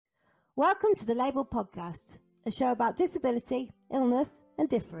Welcome to the Label Podcast, a show about disability, illness and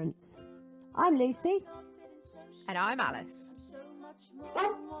difference. I'm Lucy. And I'm Alice.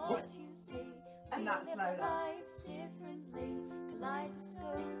 And that's Lola.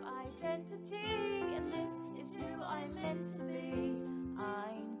 Kaleidoscope identity, and this is who I'm meant to be.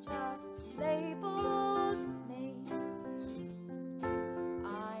 I'm just labeled me.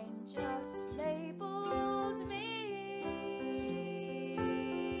 I'm just labeled me.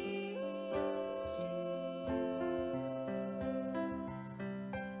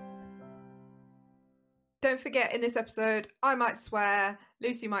 Don't forget, in this episode, I might swear,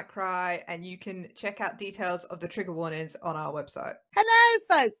 Lucy might cry, and you can check out details of the trigger warnings on our website. Hello,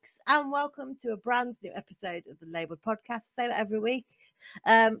 folks, and welcome to a brand new episode of the Label Podcast. Say that every week,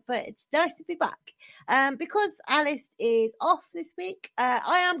 but it's nice to be back. Because Alice is off this week,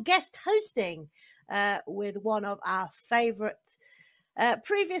 I am guest hosting with one of our favourite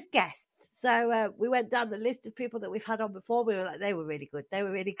previous guests. So we went down the list of people that we've had on before. We were like, they were really good.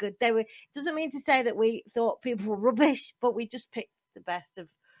 Doesn't mean to say that we thought people were rubbish, but we just picked the best of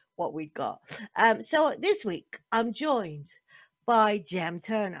what we'd got. So this week I'm joined by Jem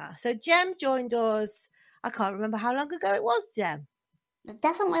Turner. So Jem joined us, I can't remember how long ago it was, Jem.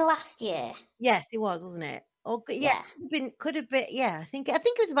 Definitely last year. Yes, it was, wasn't it? Or yeah. Could have been. Yeah, I think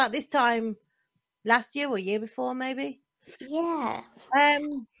it was about this time last year or year before, maybe. Yeah.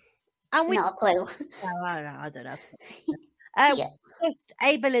 And we, not a clue. I don't know. Yeah. Discussed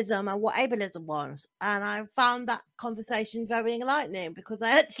ableism and what ableism was, and I found that conversation very enlightening because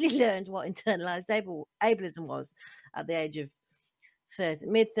I actually learned what internalized ableism was at the age of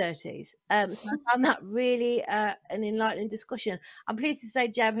mid-30s. So I found that really an enlightening discussion. I'm pleased to say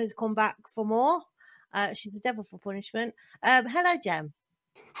Jem has come back for more. She's a devil for punishment. Hello, Jem.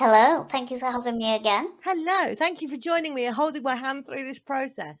 Hello, thank you for having me again. Hello, thank you for joining me and holding my hand through this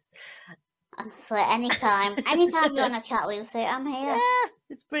process. Honestly, anytime you want to chat, Lucy, I'm here. Yeah,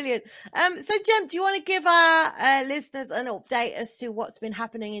 it's brilliant. So Jem, do you want to give our listeners an update as to what's been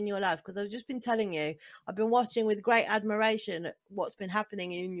happening in your life? Because I've just been telling you, I've been watching with great admiration what's been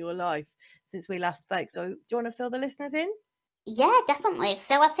happening in your life since we last spoke. So do you want to fill the listeners in? Yeah, definitely.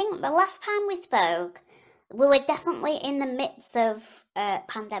 So I think the last time we spoke, we were definitely in the midst of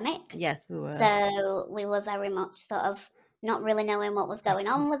pandemic. Yes, we were. So we were very much sort of not really knowing what was going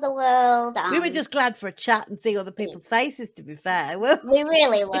on with the world. We were just glad for a chat and see other people's faces, to be fair. We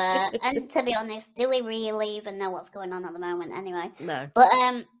really were. And to be honest, do we really even know what's going on at the moment anyway? No. But,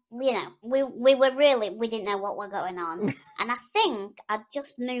 you know, we didn't know what was going on. And I think I'd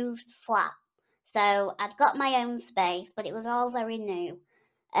just moved flat. So I'd got my own space, but it was all very new.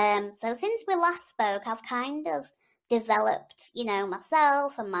 So since we last spoke, I've kind of developed, you know,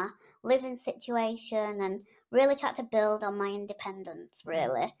 myself and my living situation and really tried to build on my independence,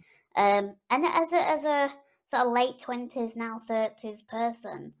 really. And as a sort of late 20s, now 30s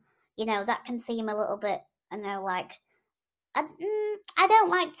person, you know, that can seem a little bit, I know, like, I don't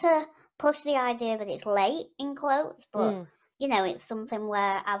like to push the idea that it's late, in quotes, but, you know, it's something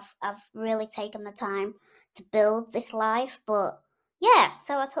where I've really taken the time to build this life, but yeah,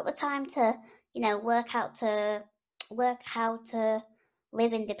 so I took the time to, you know, work how to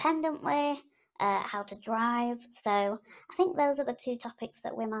live independently, how to drive. So I think those are the two topics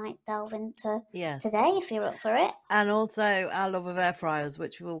that we might delve into today, if you're up for it. And also our love of air fryers,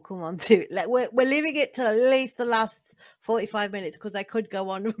 which we'll come on to. We're leaving it to at least the last 45 minutes because I could go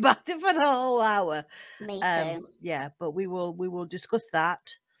on about it for the whole hour. Me too. Yeah, but we will discuss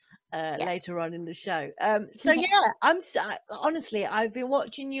that. Later on in the show. So yeah, honestly, I've been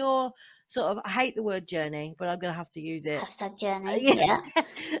watching your sort of, I hate the word journey, but I'm going to have to use it. Hashtag journey. Yeah.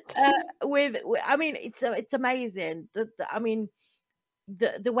 I mean, it's amazing. The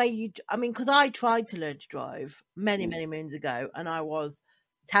way you, because I tried to learn to drive many moons ago and I was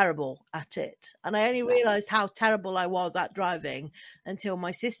terrible at it. And I only realized how terrible I was at driving until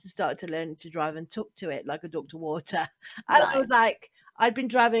my sister started to learn to drive and took to it like a duck to water. And I was like, I've been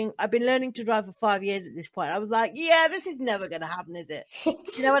learning to drive for 5 years at this point. I was like, yeah, this is never going to happen, is it?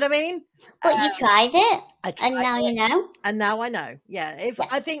 You know what I mean? But you tried it. And now you know. And now I know. Yeah.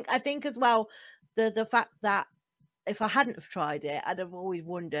 I think as well, the fact that if I hadn't have tried it, I'd have always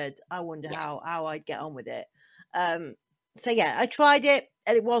wondered, how I'd get on with it. So yeah, I tried it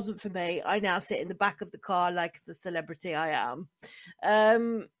and it wasn't for me. I now sit in the back of the car like the celebrity I am.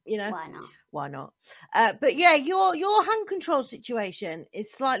 You know, why not? But yeah, your hand control situation is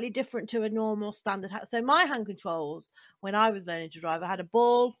slightly different to a normal standard. So my hand controls, when I was learning to drive, I had a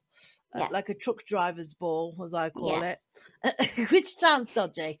ball, like a truck driver's ball, as I call it, which sounds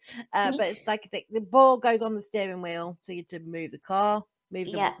dodgy. But it's like the ball goes on the steering wheel so you to move the car. move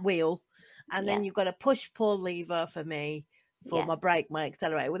the Yeah. wheel, and then Yeah. you've got a push-pull lever for me for Yeah. my brake, my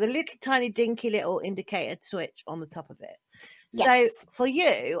accelerator, with a little tiny dinky little indicator switch on the top of it. Yes. So for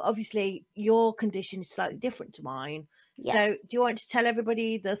you, obviously, your condition is slightly different to mine. Yeah. So do you want to tell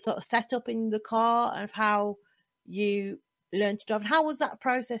everybody the sort of setup in the car of how you learned to drive? How was that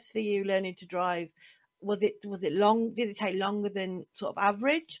process for you learning to drive? Was it long? Did it take longer than sort of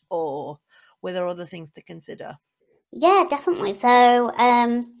average, or were there other things to consider? Yeah, definitely. So,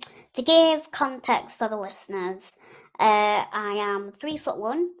 to give context for the listeners, I am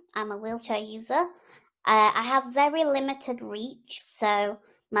 3'1". I'm a wheelchair user. I have very limited reach, so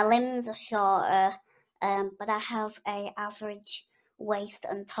my limbs are shorter, but I have a average waist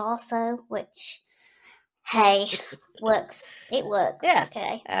and torso, which, hey, works. It works. Yeah.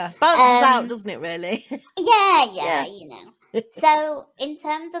 Okay. Balances out, doesn't it? Really? Yeah, you know. So, in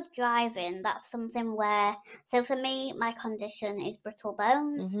terms of driving, that's something where, so for me, my condition is brittle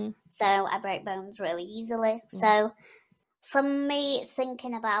bones, Mhm. so I break bones really easily. So, for me, it's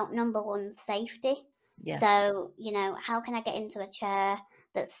thinking about number one, safety. Yeah. So, you know, how can I get into a chair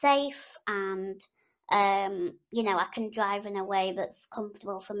that's safe and, you know, I can drive in a way that's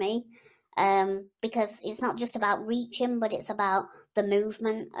comfortable for me. Because it's not just about reaching, but it's about the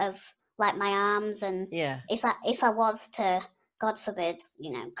movement of like my arms, and Yeah. if I was to, God forbid, you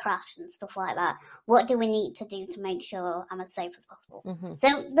know, crash and stuff like that, what do we need to do to make sure I'm as safe as possible? Mhm.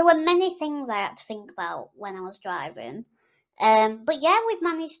 So there were many things I had to think about when I was driving. But yeah, we've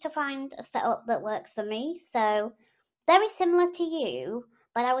managed to find a setup that works for me. So very similar to you,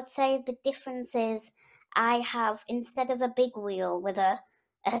 but I would say the difference is I have, instead of a big wheel with a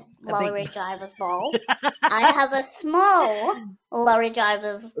lorry driver's ball, I have a small lorry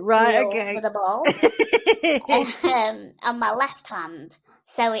driver's Right, wheel okay. with a ball on my left hand.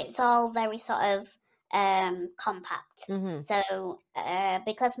 So it's all very sort of compact. Mhm. So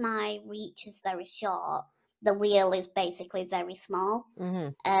because my reach is very short, the wheel is basically very small.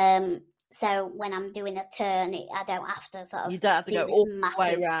 Mhm. So when I'm doing a turn, I don't have to sort of You don't have to do go this all the way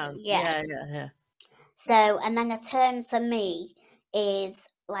massive, around. Yeah. So, and then a turn for me is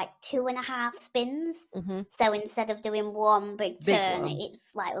like 2.5 spins. Mhm. So instead of doing one big Big turn, one.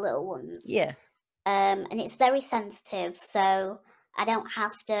 it's like little ones. Yeah. And it's very sensitive, so I don't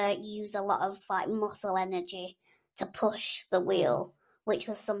have to use a lot of like muscle energy to push the wheel, which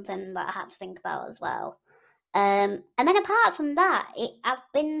was something that I had to think about as well. And then apart from that,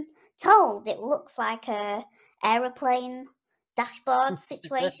 I've been told it looks like a aeroplane dashboard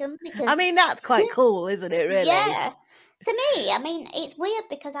situation because I mean, that's quite cool, isn't it, really? yeah. To me, I mean, it's weird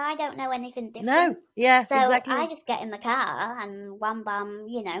because I don't know anything different. No, yeah, So exactly. I just get in the car and wham bam,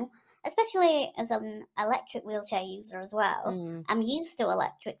 you know, especially as an electric wheelchair user as well. I'm used to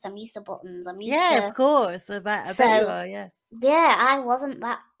electrics, I'm used to buttons, I'm used to... Of course. I bet you are, yeah. Yeah, I wasn't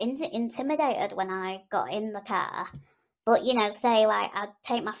that intimidated when I got in the car. But, you know, say, like, I'd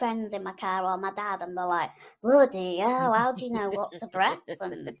take my friends in my car or my dad, and they're like, bloody hell, how do you know what to press?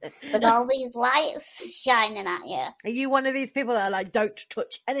 And there's all these lights shining at you. Are you one of these people that are like, don't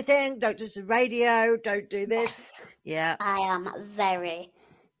touch anything, don't touch the radio, don't do this? Yes. Yeah. I am very,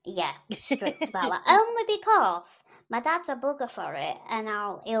 strict about that. Only because my dad's a bugger for it, and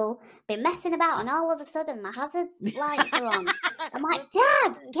he'll be messing about, and all of a sudden my hazard lights are on. I'm like,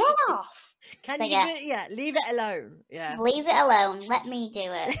 Dad, get off. Can you leave it alone. Yeah. Leave it alone. Let me do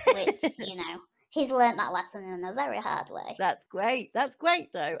it. Which, you know, he's learnt that lesson in a very hard way. That's great. That's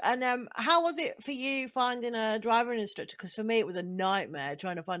great, though. And how was it for you finding a driving instructor? Because for me, it was a nightmare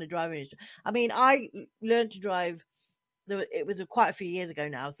trying to find a driving instructor. I mean, I learned to drive. It was quite a few years ago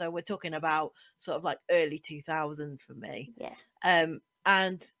now, so we're talking about sort of like early 2000s for me. Yeah.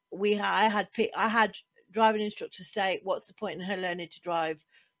 And I had driving instructors say, "What's the point in her learning to drive?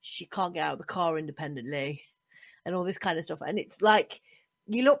 She can't get out of the car independently," and all this kind of stuff. And it's like,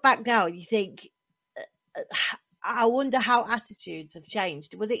 you look back now and you think, I wonder how attitudes have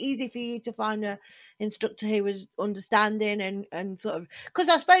changed. Was it easy for you to find an instructor who was understanding and sort of, because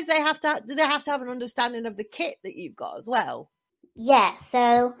I suppose they have to have an understanding of the kit that you've got as well? Yeah,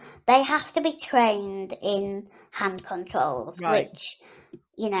 so they have to be trained in hand controls, Right. which,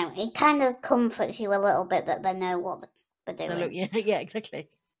 you know, it kind of comforts you a little bit that they know what they're doing. Yeah, exactly.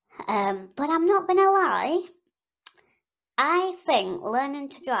 But I'm not going to lie. I think learning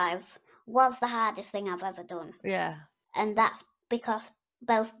to drive was the hardest thing I've ever done. Yeah. And that's because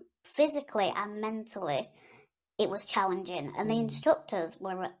both physically and mentally it was challenging. And the instructors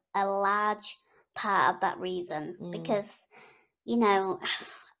were a large part of that reason because, you know,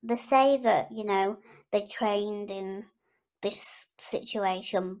 they say that, you know, they trained in this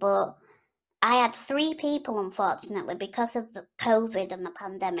situation, but I had 3 people, unfortunately, because of the COVID and the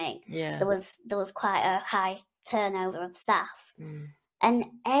pandemic. Yeah. There was quite a high turnover of staff. Mm. And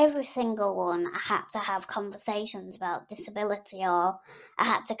every single one, I had to have conversations about disability, or I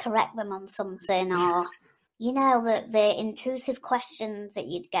had to correct them on something, or, you know, the intrusive questions that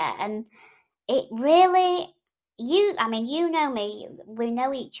you'd get. And it really, you know me, we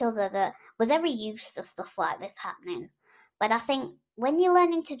know each other, that we're very used to stuff like this happening. But I think when you're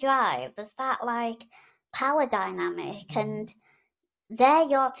learning to drive, there's that, like, power dynamic, and they're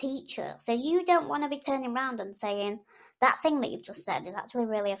your teacher. So you don't want to be turning around and saying, that thing that you've just said is actually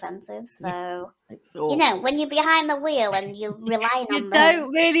really offensive. So, you know, when you're behind the wheel and you're relying on you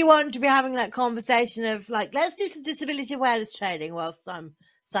don't really want to be having that conversation of, like, let's do some disability awareness training whilst I'm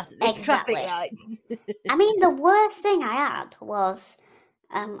sat at this traffic light. I mean, the worst thing I had was,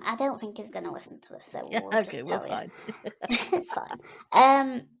 I don't think he's going to listen to this, so we'll okay, just we're tell fine. you. It's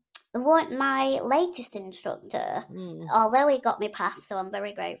fine. My latest instructor, although he got me past, so I'm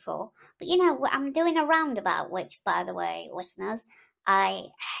very grateful. But, you know, I'm doing a roundabout, which, by the way, listeners, I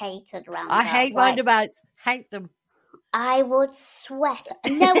hated roundabouts. I hate roundabouts. Hate them. I would sweat.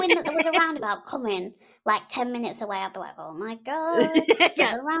 Knowing that there was a roundabout coming, like 10 minutes away, I'd be like, oh my God,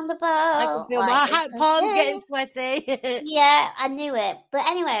 there's a roundabout. I can feel my palms getting sweaty. Yeah, I knew it. But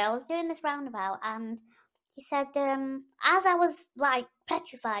anyway, I was doing this roundabout, and he said, as I was, like,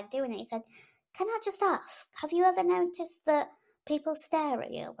 petrified doing it, he said, can I just ask, have you ever noticed that people stare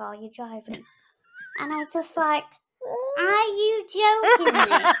at you while you're driving? And I was just like, are you joking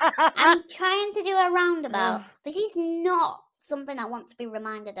me? I'm trying to do a roundabout. This is not something I want to be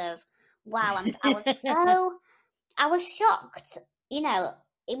reminded of. Wow, I was shocked. You know,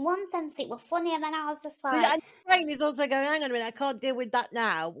 in one sense it was funny, and then I was just like... And your brain is also going, hang on a minute, I can't deal with that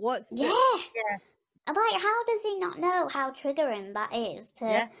now. Yeah. Like, how does he not know how triggering that is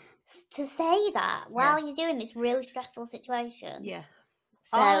to say that while you're doing this really stressful situation? Yeah.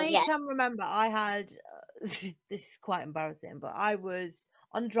 So, I can remember I had, this is quite embarrassing, but I was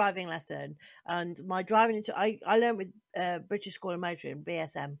on a driving lesson, and my driving, I learned with British School of Motoring,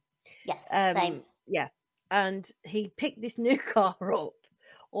 BSM. Yes, same. Yeah. And he picked this new car up,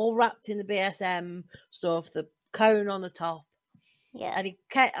 all wrapped in the BSM stuff, the cone on the top. Yeah. And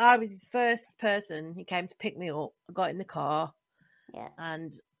I was his first person. He came to pick me up. I got in the car. Yeah.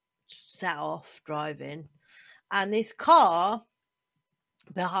 And set off driving. And this car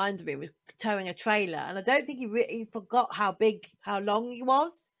behind me was towing a trailer. And I don't think he forgot how long he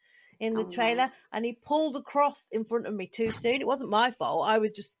was in the trailer. No. And he pulled across in front of me too soon. It wasn't my fault. I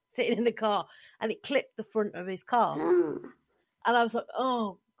was just sitting in the car, and it clipped the front of his car. And I was like,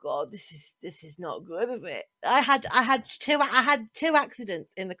 oh God, this is not good, is it? I had two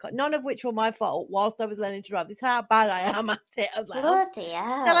accidents in the car, none of which were my fault, whilst I was learning to drive. This is how bad I am at it. I was like, bloody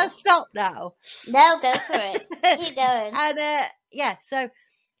hell. Shall I stop now? No, go for it. Keep going. And so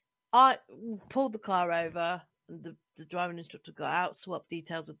I pulled the car over, and the driving instructor got out, swapped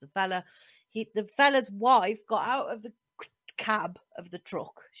details with the fella. The fella's wife got out of the cab of the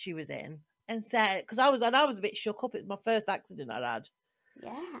truck she was in and said, because I was a bit shook up. It was my first accident I'd had.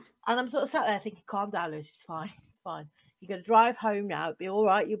 Yeah. And I'm sort of sat there thinking, calm down, Liz, it's fine. You're going to drive home now. It'll be all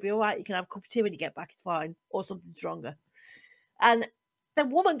right. You'll be all right. You can have a cup of tea when you get back. It's fine. Or something stronger. And the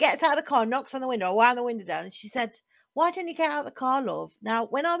woman gets out of the car, knocks on the window. I wound the window down, and she said, why don't you get out of the car, love? Now,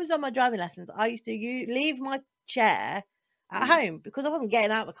 when I was on my driving lessons, I used to leave my chair at home because I wasn't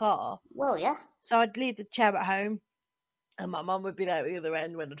getting out of the car. Well, yeah. So I'd leave the chair at home, and my mum would be there at the other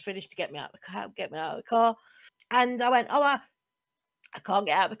end when I'd finished to get me out of the car. And I went, I can't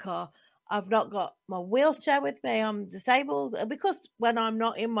get out of the car. I've not got my wheelchair with me. I'm disabled. Because when I'm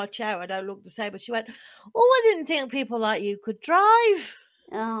not in my chair, I don't look disabled. She went, I didn't think people like you could drive.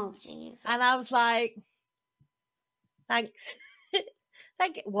 Oh, Jesus. And I was like, thanks.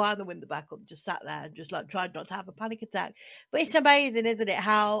 Thank you. Wound the window back up, just sat there and just like tried not to have a panic attack. But it's amazing, isn't it?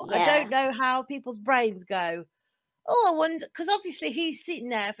 How I don't know how people's brains go, I wonder, because obviously he's sitting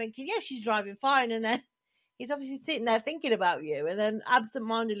there thinking, yeah, she's driving fine. And then he's obviously sitting there thinking about you, and then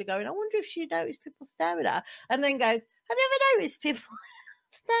absent-mindedly going, I wonder if she noticed people staring at her. And then goes, have you ever noticed people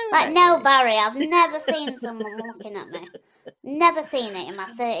staring at no, you? Barry, I've never seen someone looking at me. Never seen it in my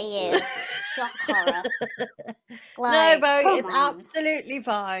 30 years. Shock horror. No, Barry, it's absolutely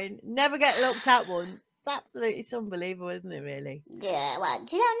fine. Never get looked at once. It's unbelievable, isn't it, really? Yeah, well,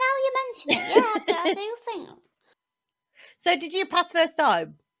 do you know, now you mention it, I do think. So did you pass first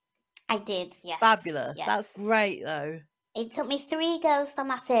time? I did, yes. Fabulous. Yes. That's great, though. It took me 3 goes for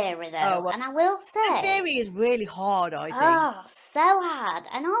my theory, though. And I will say... The theory is really hard, I think. Oh, so hard.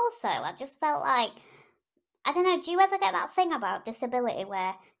 And also, I just felt like... I don't know, do you ever get that thing about disability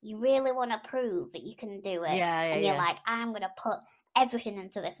where you really want to prove that you can do it. Yeah, and you're yeah. like, I'm going to put everything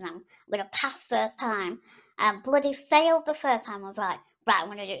into this and I'm going to pass first time. And bloody failed the first time. I was like, right, I'm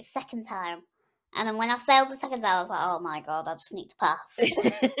going to do it second time. And then when I failed the second time, I was like, oh my God, I just need to pass.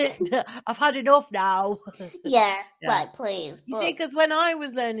 I've had enough now. Yeah, Yeah. like, please. You see, because when I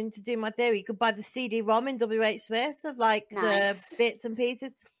was learning to do my theory, you could buy the CD-ROM in WH Smith of like Nice. the bits and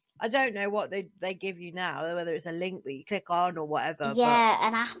pieces. I don't know what they give you now, whether it's a link that you click on or whatever. Yeah,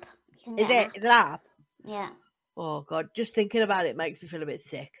 an app. You can But is get an it? Is it an app? Yeah. Oh God, just thinking about it makes me feel a bit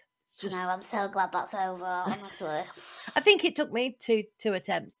sick. It's just. I know, I'm so glad that's over, honestly. I think it took me two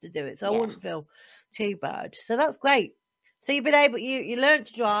attempts to do it, so I Yeah. wouldn't feel too bad. So that's great. So you've been able, you learned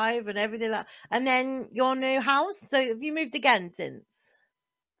to drive and everything like, and then your new house. So have you moved again since?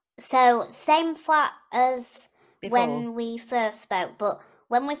 So, same flat as Before? when we first spoke, but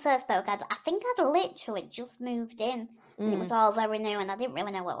when we first spoke, I think I'd literally just moved in. And it was all very new, and I didn't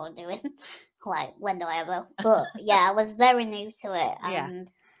really know what I was doing. Like, when do I ever? But yeah, I was very new to it, Yeah.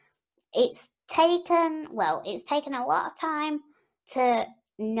 and it's taken a lot of time to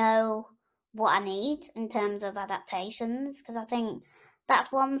know what I need in terms of adaptations, because I think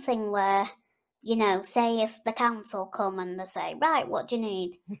that's one thing where, you know, say if the council come and they say, right, what do you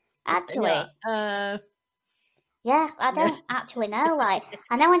need? Actually, yeah, I don't actually know. Like,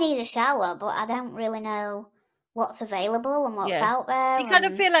 I know I need a shower, but I don't really know what's available and what's Yeah. out there. You kind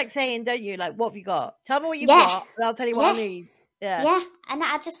of and- feel like saying, don't you? Like, what have you got? Tell me what you've Yeah. got, and I'll tell you what I Yeah. need. Yeah. Yeah, and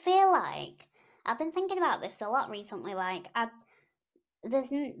I just feel like I've been thinking about this a lot recently. Like,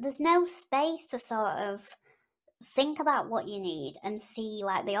 there's no space to sort of think about what you need and see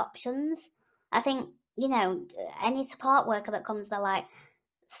like the options. I think, you know, any support worker that comes, they're like,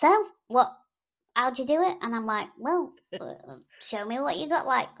 so what? How'd you do it? And I'm like, well, show me what you got.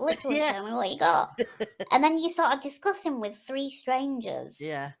 Like, literally, Yeah. show me what you got. And then you sort of discussing with three strangers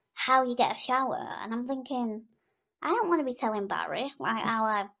Yeah. how you get a shower, and I'm thinking, I don't want to be telling Barry like how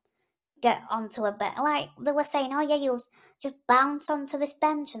I get onto a bed. Like they were saying, oh yeah, you'll just bounce onto this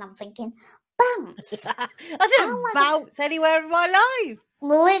bench, and I'm thinking, bounce. I don't wanna- bounce anywhere in my life.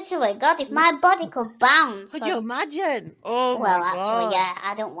 Literally, God, if my body could bounce. Could you imagine? Oh Well, my actually, God. yeah,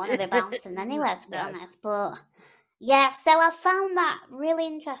 I don't want to be bouncing anywhere, to be No. honest. But yeah, so I found that really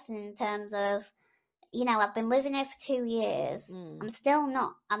interesting in terms of, you know, I've been living here for 2 years. Mm. I'm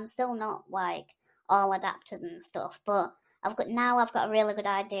still not like all adapted and stuff, but I've got a really good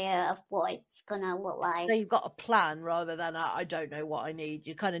idea of what it's gonna look like. So you've got a plan rather than I don't know what I need.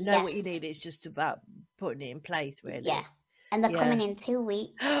 You kind of know what you Yes. need. It's just about putting it in place, really. Yeah, and they're Yeah. coming in 2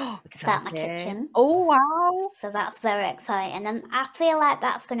 weeks. Start my Exciting. kitchen. Oh wow! So that's very exciting, and I feel like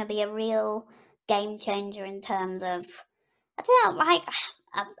that's going to be a real game changer in terms of, I don't know, like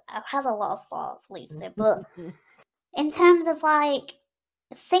I have a lot of thoughts, Lucy, but in terms of like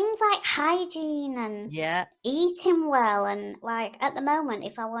things like hygiene and Yeah. eating well, and like at the moment,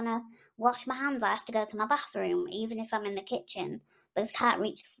 if I want to wash my hands, I have to go to my bathroom, even if I'm in the kitchen, because I can't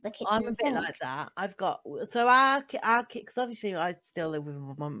reach the kitchen I'm a bit sink. like that. I've got so our because obviously I still live with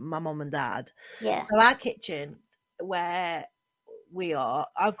my mum and dad. Yeah, So our kitchen where we are,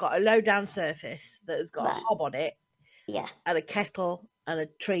 I've got a low down surface that has got a Right. hob on it yeah, and a kettle and a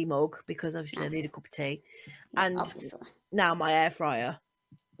tree mug because obviously I need a Nice. cup of tea, and obviously. now my air fryer,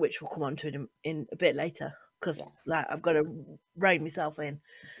 which we'll come on to in a bit later because Yes. like I've got to rein myself in.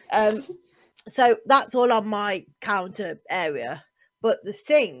 So that's all on my counter area, but the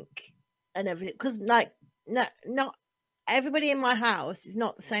sink and everything, because like not everybody in my house is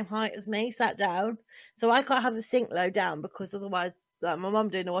not the same height as me sat down, so I can't have the sink low down because otherwise, like my mum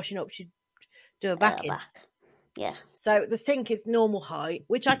doing the washing up, she'd do a back in. Back. Yeah, So the sink is normal height,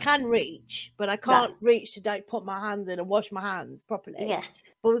 which I can reach, but I can't reach to like, put my hands in and wash my hands properly. yeah,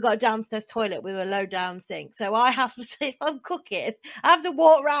 But we've got a downstairs toilet with a low down sink. So I have to say, if I'm cooking, I have to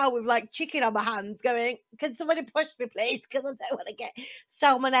walk around with like chicken on my hands going, can somebody push me, please? Because I don't want to get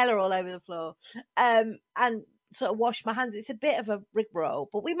salmonella all over the floor. And sort of wash my hands. It's a bit of a rigmarole,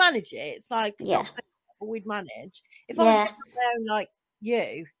 but we manage it. It's like, Yeah. not perfect, but we'd manage. If I Yeah. was down like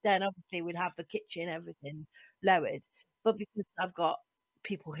you, then obviously we'd have the kitchen, everything lowered. But because I've got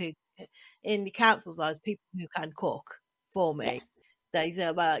people who, in the council's eyes, people who can cook for me,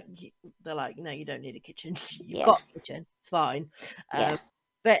 they're like, no, you don't need a kitchen. You've Yeah. got a kitchen. It's fine. Yeah.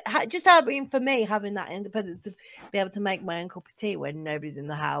 But just having, for me, having that independence to be able to make my own cup of tea when nobody's in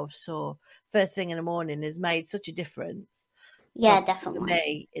the house or first thing in the morning has made such a difference. yeah, For definitely.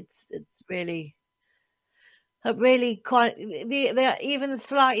 me, it's really quite the even the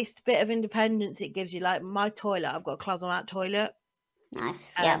slightest bit of independence it gives you. Like my toilet, I've got a closet toilet.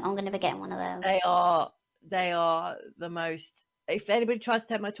 Nice. Yeah, I'm going to be getting one of those. They are the most if anybody tries to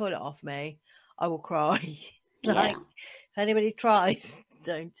take my toilet off me, I will cry. Like, Yeah. if anybody tries,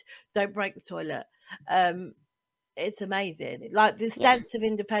 don't break the toilet. It's amazing. Like, the sense of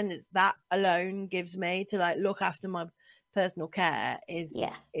independence that alone gives me to like look after my personal care is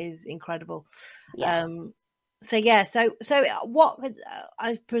incredible. Yeah. So what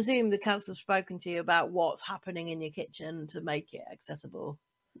I presume the council have spoken to you about what's happening in your kitchen to make it accessible.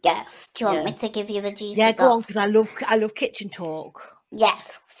 Yes. Do you want me to give you the juicy Yeah, go on, goss? because I love kitchen talk.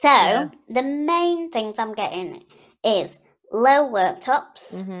 Yes. So the main things I'm getting is low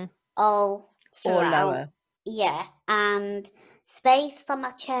worktops, all throughout. Or lower. Yeah, and space for my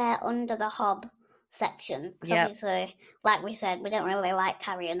chair under the hob section. Because obviously, like we said, we don't really like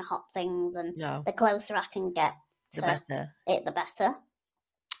carrying hot things, and the closer I can get to the better.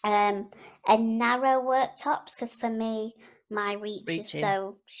 And narrow worktops, because for me, my reach is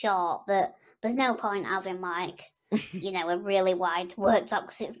so short that there's no point having like, a really wide worktop,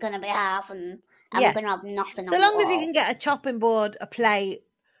 because it's going to be half, and I'm going to have nothing on the wall. So long as you can get a chopping board, a plate,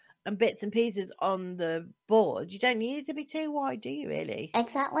 and bits and pieces on the board, you don't need it to be too wide, do you, really?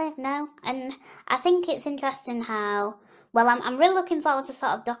 Exactly, no. And I think it's interesting how, well, I'm really looking forward to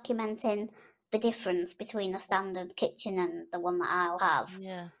sort of documenting the difference between a standard kitchen and the one that I'll have.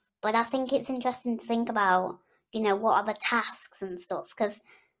 Yeah. But I think it's interesting to think about, what are the tasks and stuff, because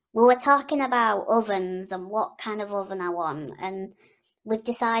we were talking about ovens and what kind of oven I want, and we've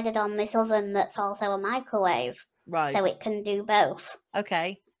decided on this oven that's also a microwave. Right. So it can do both.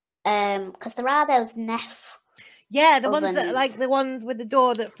 Okay. Because there are those Neff. Yeah, the ovens. ones that, like the ones with the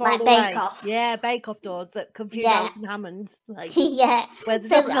door that fold like away. Bake Off. Yeah, Bake Off doors that confuse Alison Hammonds. Like, yeah.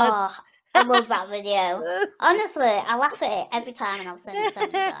 So, I love that video. Honestly, I laugh at it every time, and I've seen it so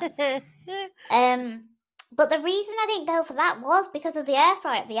many times. But the reason I didn't go for that was because of the air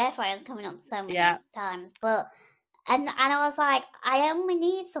fryer. The air fryer's coming up so many times. And I was like, I only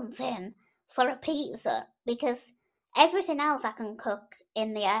need something for a pizza, because everything else I can cook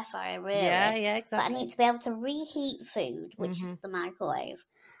in the air fryer, really. Yeah, exactly. But I need to be able to reheat food, which is the microwave.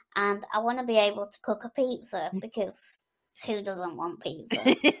 And I want to be able to cook a pizza, because who doesn't want pizza?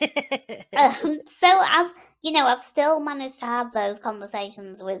 So I've still managed to have those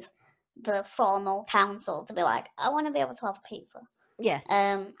conversations with the formal council to be like, I want to be able to have a pizza. Yes.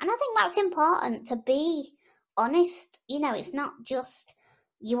 And I think that's important, to be honest. It's not just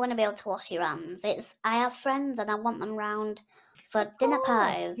you want to be able to wash your hands. It's I have friends and I want them round for dinner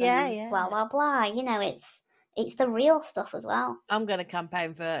parties and blah blah blah. It's the real stuff as well. I'm going to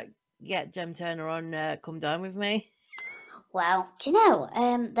campaign for get Jem Turner on Come Dine With Me. Well, do you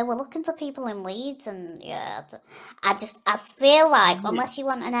know, they were looking for people in Leeds, and I feel like unless you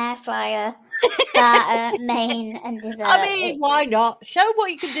want an air fryer, starter, main, and dessert. I mean, why not? Show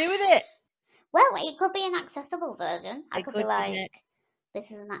what you can do with it. Well, it could be an accessible version. I could be like, Nick. This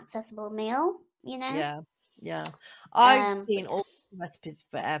is an accessible meal, Yeah. I've seen all the recipes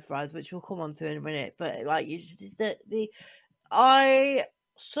for air fryers, which we'll come on to in a minute. But like, I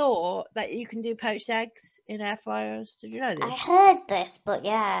saw that you can do poached eggs in air fryers. Did you know this? I heard this, but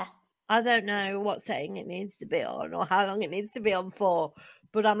yeah. I don't know what setting it needs to be on or how long it needs to be on for.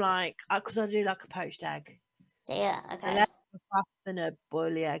 But I'm like, because I do like a poached egg. Yeah, okay. Less fast than a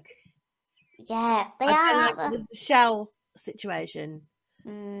boilie egg. Yeah, they are. Like the shell situation.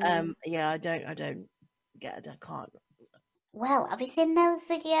 Yeah, I don't get it. I can't. Well, have you seen those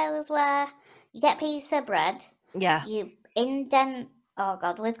videos where you get a piece of bread? Yeah. You indent. Oh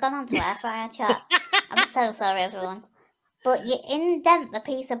God, we've gone on to air fryer chat. I'm so sorry, everyone. But you indent the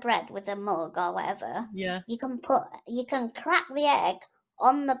piece of bread with a mug or whatever. Yeah. You can crack the egg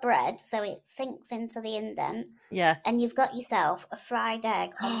on the bread so it sinks into the indent. Yeah. And you've got yourself a fried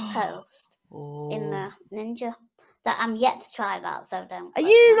egg on toast in the Ninja. That I'm yet to try that, so don't. Are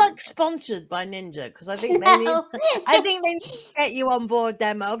you like sponsored by Ninja? Because I think they need to get you on board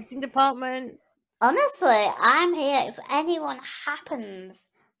their marketing department. Honestly, I'm here. If anyone happens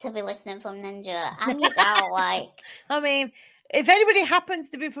to be listening from Ninja, I'm your gal. I mean, if anybody happens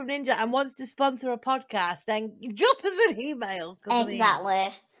to be from Ninja and wants to sponsor a podcast, then drop us an email. Exactly.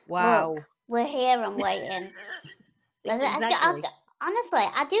 Wow. Look, we're here and waiting. Exactly. Honestly,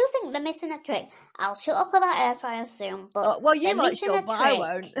 I do think they're missing a trick. I'll shut up about air fryer soon, but well, you might shut, but I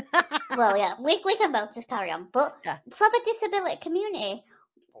won't. Well, yeah, we can both just carry on. But for the disability community,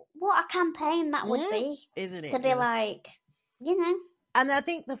 what a campaign that would be, isn't it? To be like, And I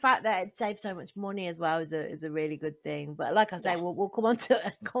think the fact that it saves so much money as well is a really good thing. But like I say, we'll come on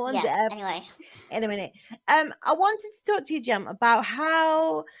to anyway in a minute. I wanted to talk to you, Jem, about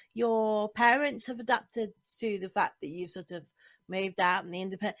how your parents have adapted to the fact that you've sort of moved out and the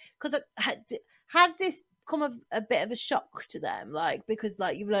independent. Because has this become a bit of a shock to them? Like, because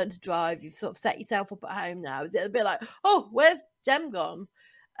like you've learned to drive, you've sort of set yourself up at home now. Is it a bit like, oh, where's Jem gone?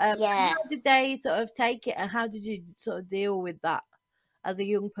 Yeah. How did they sort of take it, and how did you sort of deal with that as a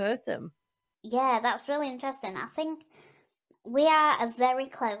young person? Yeah, that's really interesting. I think we are a very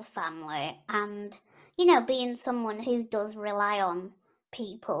close family, and you know, being someone who does rely on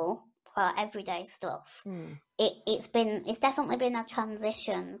people for everyday stuff, it's definitely been a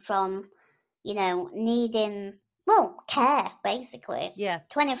transition from, you know, needing care basically. Yeah.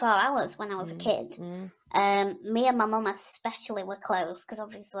 24 hours when I was a kid. Me and my mum especially were close because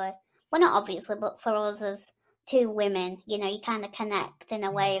obviously, well, not obviously, but for us as two women, you know, you kind of connect in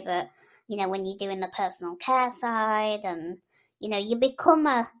a way that, you know, when you're doing the personal care side, and you know, you become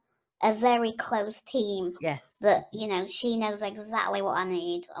a very close team. Yes. That, you know, she knows exactly what I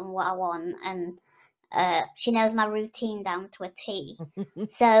need and what I want, and she knows my routine down to a T.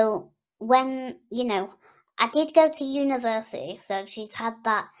 So when, you know, I did go to university, so she's had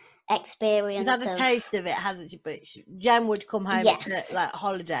that experience. She's had a taste of it, hasn't she? But Jem would come home to like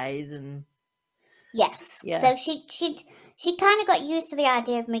holidays and. Yes. Yeah. So she kind of got used to the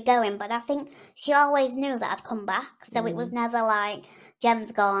idea of me going, but I think she always knew that I'd come back. So it was never like,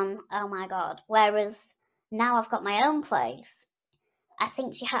 Jem's gone, oh my God. Whereas now I've got my own place, I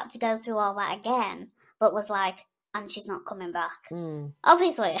think she had to go through all that again, but was like, and she's not coming back.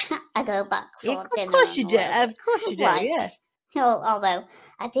 Obviously, I go back for dinner. Of course you do. Of course you do, yeah. Although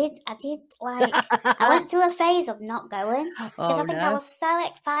I did like, I went through a phase of not going because I think I was so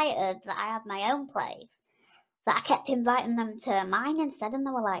excited that I had my own place that I kept inviting them to mine instead, and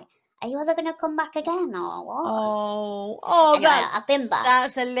they were like, "Are you ever going to come back again or what?" Anyway, I've been back.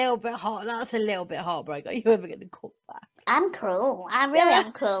 That's a little bit hot. That's a little bit heartbreaking. Are you ever going to come back? I'm cruel. I really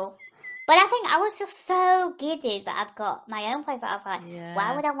am cruel. But I think I was just so giddy that I'd got my own place that I was like,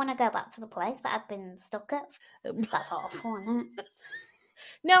 why would I want to go back to the place that I'd been stuck at? That's awful, isn't it?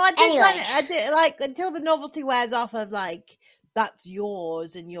 No, I did like until the novelty wears off of like that's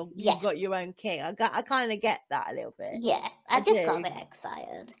yours and you've got your own king. I kind of get that a little bit. Yeah, I just got a bit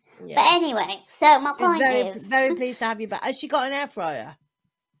excited. Yeah. But anyway, so my point is, very pleased to have you back. Has she got an air fryer?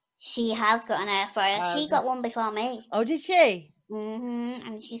 She has got an air fryer. She got one before me. Oh, did she?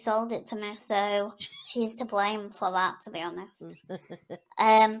 And she sold it to me, so she's to blame for that, to be honest.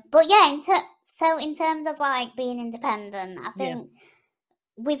 But yeah, in terms of like being independent, I think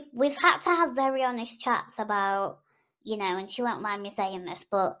we've had to have very honest chats about, you know, and she won't mind me saying this,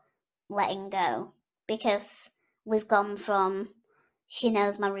 but letting go, because we've gone from she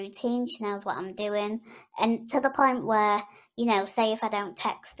knows my routine, she knows what I'm doing, and to the point where, you know, say if I don't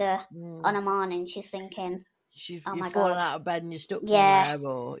text her on a morning, she's thinking, you've fallen out of bed and you're stuck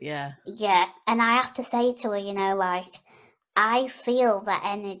somewhere, Yeah, and I have to say to her, you know, like, I feel that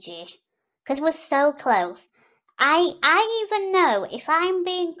energy, because we're so close. I even know if I'm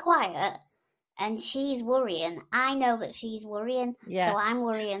being quiet and she's worrying, I know that she's worrying, so I'm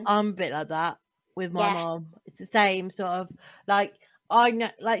worrying. I'm a bit like that with my mom. It's the same sort of, like, I know,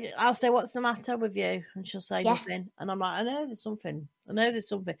 like, I'll say, what's the matter with you? And she'll say nothing. And I'm like, I know there's something.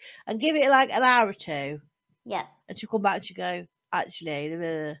 And give it like an hour or two. Yeah. And she'll come back and she'll go,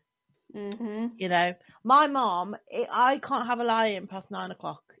 actually, you know, my mom, I can't have a lie in past 9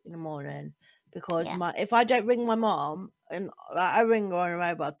 o'clock in the morning because if I don't ring my mom and I ring her on a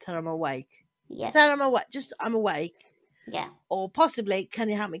mobile to tell her I'm awake. Yeah. To tell her I'm awake, just I'm awake. Yeah. Or possibly, can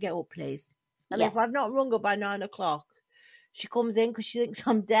you help me get up, please? And if I've not rung her by 9 o'clock, she comes in because she thinks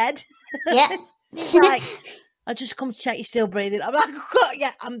I'm dead. Yeah. She's like, I just come to check you're still breathing. I'm like,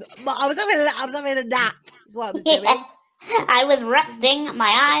 I was having a nap. Is what I was doing. I was resting my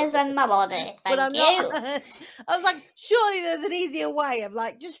eyes and my body. Thank you. I was like, surely there's an easier way of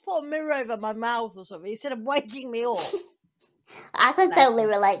like just put a mirror over my mouth or something instead of waking me up. I could totally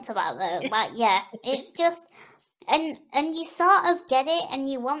relate to that though. Like, yeah, it's just, and you sort of get it, and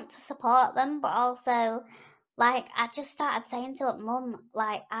you want to support them, but also, like, I just started saying to her, Mum,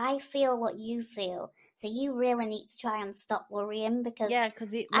 like, I feel what you feel. So you really need to try and stop worrying because I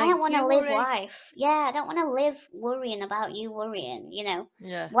don't want to live life. Yeah, I don't want to live worrying about you worrying, you know.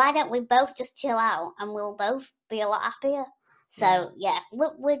 Yeah. Why don't we both just chill out and we'll both be a lot happier? So,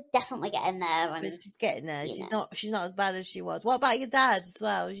 we're definitely getting there. And she's getting there. She's not as bad as she was. What about your dad as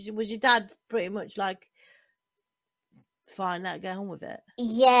well? Was your dad pretty much like, fine, now get on with it?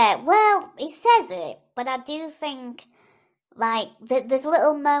 Yeah, well, he says it, but I do think, like, there's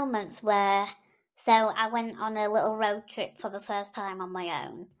little moments where... So I went on a little road trip for the first time on my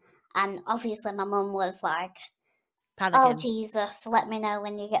own. And obviously my mum was like, panicking. Oh, Jesus, let me know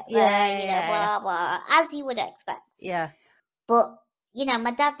when you get there, blah, blah, as you would expect. Yeah. But you know,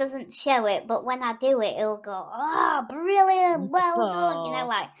 my dad doesn't show it, but when I do it, he'll go, "Oh, brilliant, well done," you know, Oh.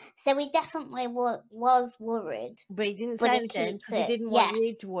 like. So he definitely was worried, But he didn't but say he anything keeps because he it. didn't Yeah, want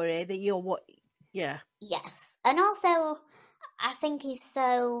you to worry that you're what. Yeah. yes, and also I think he's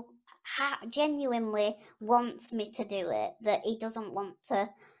so genuinely wants me to do it that he doesn't want to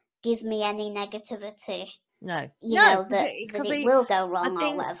give me any negativity. No. You No, know that because it will go I wrong or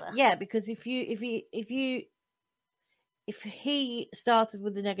think whatever. yeah, because if he started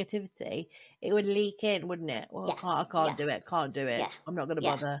with the negativity, it would leak in, wouldn't it? Well, I Yes, can't yeah, do it. Can't do it. yeah, I'm not going to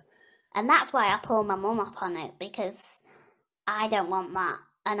yeah. bother. And that's why I pull my mum up on it, because I don't want that.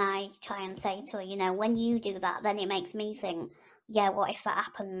 And I try and say to her, you know, when you do that, then it makes me think, yeah, what if that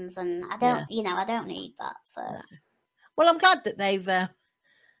happens? And I don't, Yeah. you know, I don't need that. So, No. Well, I'm glad that they've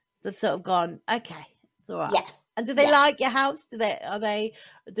sort of gone, okay, it's all right. yeah. And do they Yeah. like your house? Do they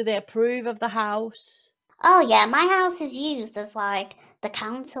approve of the house? Oh, yeah, my house is used as like the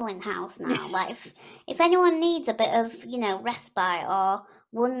counselling house now. Like, if anyone needs a bit of, you know, respite, or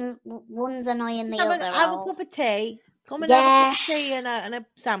one's annoying Just the other, have a cup of tea. Come and Yeah. have a cup of tea and a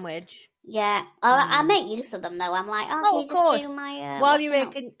sandwich. yeah, I make use of them though. I'm like, oh, Oh, can you of just course. do my While what's you're the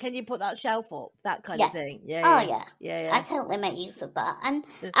here, note? can you put that shelf up? That kind Yeah. of thing. Oh yeah, Yeah. I totally make use of that, and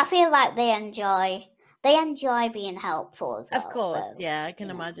Yeah. I feel like they enjoy being helpful as well. Of course, so, yeah, I can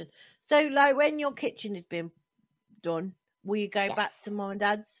you know. imagine. So, like, when your kitchen has been done, will you go back Yes. to mum and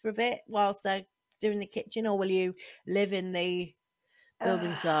dad's for a bit whilst they're doing the kitchen, or will you live in the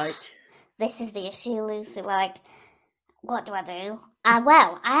building site? This is the issue, Lucy. Like, what do I do?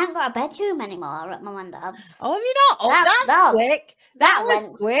 Well, I haven't got a bedroom anymore at mum and dad's. Oh, have you not? Oh, that's quick. That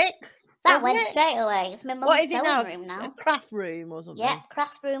was quick. That wasn't went it? straight away. It's my What mum's is it sewing now? room A now. craft room or something? Yeah,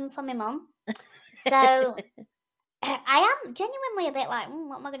 craft room for my mum. So I am genuinely a bit like,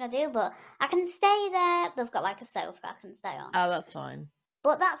 what am I going to do? But I can stay there. They've got like a sofa I can stay on. Oh, that's fine.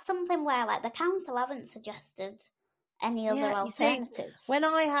 But that's something where like the council haven't suggested any other Yeah, you see, alternatives. when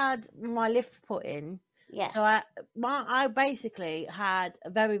I had my lift put in, yeah, so I basically had a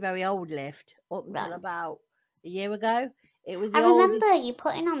very, very old lift up until Right. about a year ago. It was the I oldest. remember you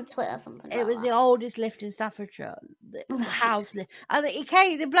putting on Twitter something. It about was that. the oldest lift in Staffordshire, the Right. house lift. And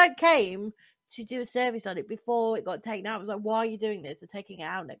the bloke came to do a service on it before it got taken out. I was like, why are you doing this? They're taking it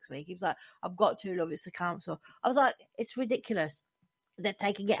out next week. He was like, I've got to, love, it's the council. I was like, it's ridiculous. They're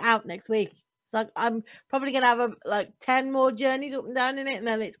taking it out next week. It's like, I'm probably going to have 10 more journeys up and down in it, and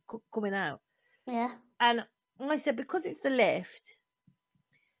then it's coming out. Yeah. And I said, because it's the lift,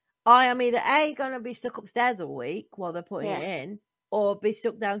 I am either A, going to be stuck upstairs all week while they're putting it in, or be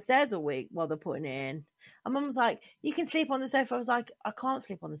stuck downstairs all week while they're putting it in. And Mum was like, you can sleep on the sofa. I was like, I can't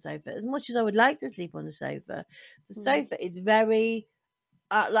sleep on the sofa. As much as I would like to sleep on the sofa, the sofa is very,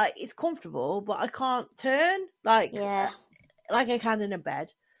 it's comfortable, but I can't turn like I can in a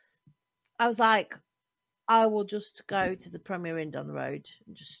bed. I was like, I will just go to the Premier Inn down the road,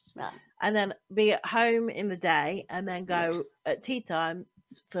 and then be at home in the day, and then go at tea time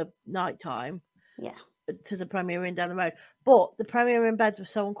for night time to the Premier Inn down the road. But the Premier Inn beds were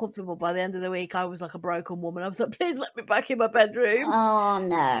so uncomfortable. By the end of the week, I was like a broken woman. I was like, please let me back in my bedroom. Oh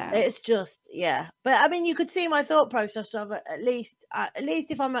no, it's just but I mean, you could see my thought process of it. At least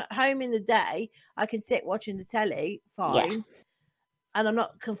if I'm at home in the day, I can sit watching the telly fine. And I'm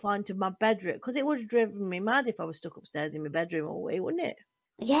not confined to my bedroom, because it would have driven me mad if I was stuck upstairs in my bedroom all week, wouldn't it?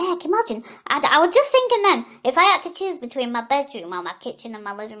 Yeah, can you imagine? I was just thinking then, if I had to choose between my bedroom or my kitchen and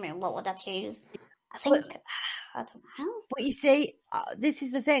my living room, what would I choose? I think, I don't know. But you see, this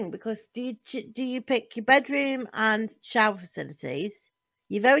is the thing, because do you pick your bedroom and shower facilities,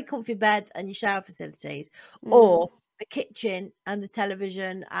 your very comfy bed and your shower facilities, or the kitchen and the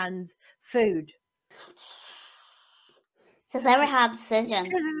television and food? It's a very hard decision.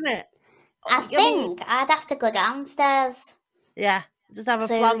 It is, isn't it? I think I'd have to go downstairs. Yeah, just have a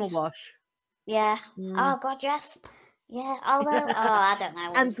flannel wash. Yeah. Oh, God, Jeff. Yeah, although, I don't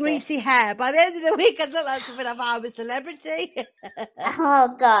know. And greasy hair. By the end of the week, I'd look like something if I'm a celebrity.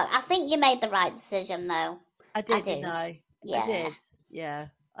 Oh, God. I think you made the right decision, though. I did, didn't I? Yeah. I did. Yeah,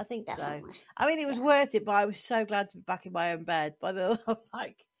 I think Definitely. so. I mean, it was worth it, but I was so glad to be back in my own bed. By the way, I was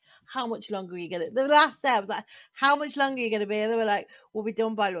like, how much longer are you going to... The last day, I was like, how much longer are you going to be? And they were like, we'll be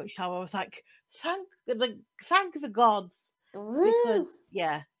done by lunchtime. I was like, thank the gods. Woo. Because,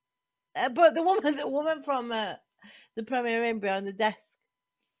 but the woman from the Premier Inn behind the desk,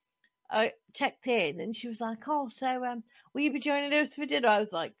 I checked in, and she was like, oh, so will you be joining us for dinner? I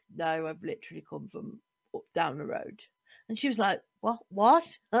was like, no, I've literally come from up down the road. And she was like, What?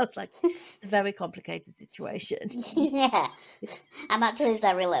 I was like, it's a very complicated situation. Yeah. I'm actually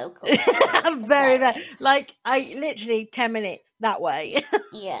very local. I'm very, like, I literally 10 minutes that way.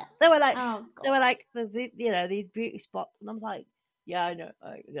 Yeah. They were like, Oh, there's these beauty spots, and I was like, yeah, I know,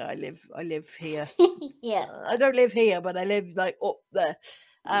 I live here. Yeah. I don't live here, but I live like up there.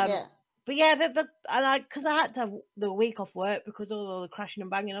 Yeah. But yeah, because I had to have the week off work because of all the crashing and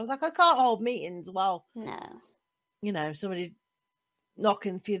banging. I was like, I can't hold meetings while No. Somebody's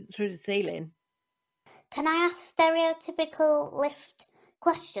knocking through the ceiling. Can I ask stereotypical lift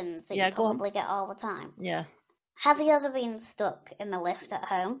questions that Yeah, you go on. probably get all the time? Yeah. Have you ever been stuck in the lift at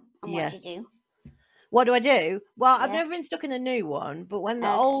home? And Yes. what do you do? What do I do? Well, I've Yeah. never been stuck in the new one, but when the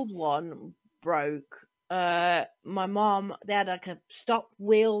Okay. old one broke, my mom, they had like a stop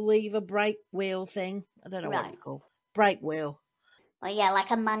wheel lever brake wheel thing. I don't know what it's Right. called. Brake wheel. Well, yeah, like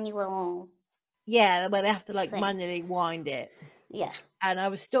a manual. Yeah, where they have to like Thing. manually wind it. Yeah. And I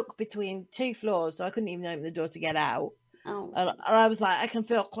was stuck between two floors, so I couldn't even open the door to get out. Oh. And I was like, I can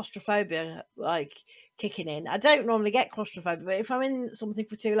feel claustrophobia like kicking in. I don't normally get claustrophobia, but if I'm in something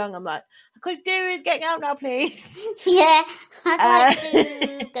for too long, I'm like, I could do with getting out now, please. Yeah. I'd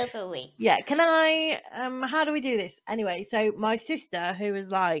like to go for a week. Yeah, can I? How do we do this? Anyway, so my sister, who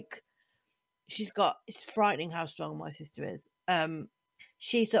is like, it's frightening how strong my sister is.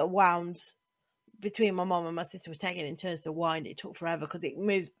 She sort of wound between my mom and my sister, were taking it in turns to wind. It took forever because it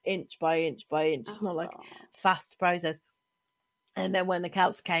moved inch by inch by inch. It's not like fast process. And then when the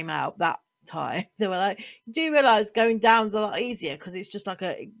couch came out that time, they were like, you do realise going down's a lot easier because it's just like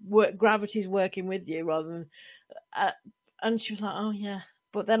gravity's working with you rather than and she was like, oh yeah,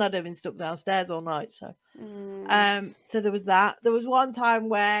 but then I'd have been stuck downstairs all night. So so there was that. There was one time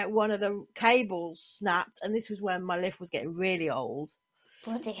where one of the cables snapped, and this was when my lift was getting really old.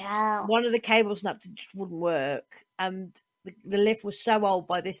 Bloody hell. One of the cables snapped and just wouldn't work, and the lift was so old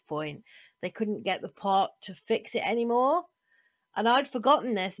by this point they couldn't get the part to fix it anymore. And I'd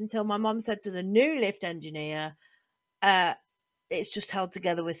forgotten this until my mum said to the new lift engineer, it's just held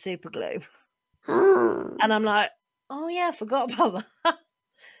together with super glue. And I'm like, oh yeah, I forgot about that.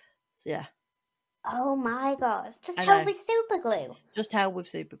 So, yeah. Oh my god. It's just I held know. with super glue. Just held with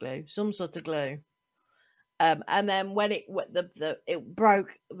super glue, some sort of glue. And then when it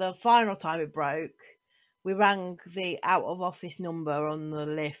broke, the final time it broke, we rang the out of office number on the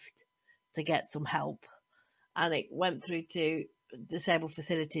lift to get some help, and it went through to disabled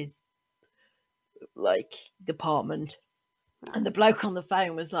facilities like department, and the bloke on the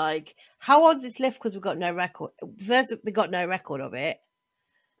phone was like, "How old's this lift? Because we've got no record." First, they got no record of it,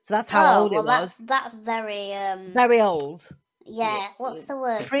 so that's how old it was. That's very very old. Yeah. What's the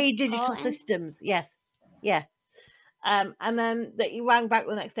word? Pre-digital Supporting? systems. Yes. Yeah. And then he rang back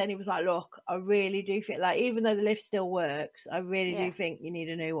the next day and he was like, look, I really do think, like, even though the lift still works, I really do think you need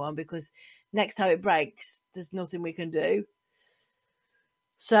a new one because next time it breaks, there's nothing we can do.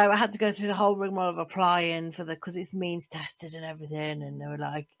 So I had to go through the whole rigmarole of applying because it's means tested and everything. And they were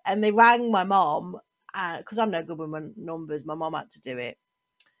like, and they rang my mom because I'm no good with my numbers. My mom had to do it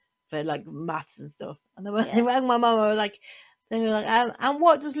for like maths and stuff. And they rang my mom. They were like, and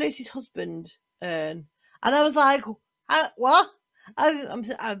what does Lucy's husband earn? And I was like, what?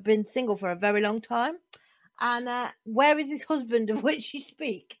 I've been single for a very long time. And where is this husband of which you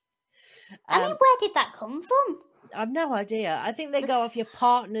speak? I mean, where did that come from? I've no idea. I think they go off your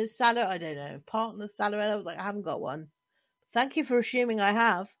partner's salary. I don't know. Partner's salary. And I was like, I haven't got one. Thank you for assuming I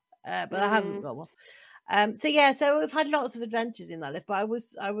have. But I haven't got one. So we've had lots of adventures in that lift, but I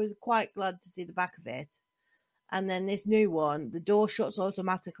was quite glad to see the back of it. And then this new one, the door shuts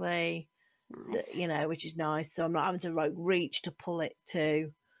automatically. Nice. Which is nice. So I'm not having to like reach to pull it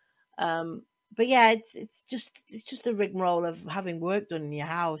too. But yeah, it's just a rigmarole of having work done in your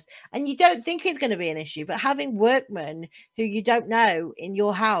house, and you don't think it's going to be an issue, but having workmen who you don't know in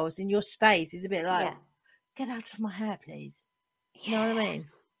your house, in your space, is a bit like, get out of my hair, please. You know what I mean?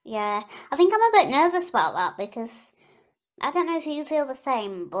 Yeah, I think I'm a bit nervous about that because I don't know if you feel the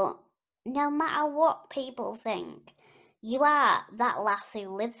same, but no matter what people think, you are that lass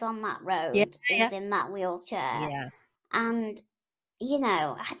who lives on that road, is in that wheelchair. Yeah. And,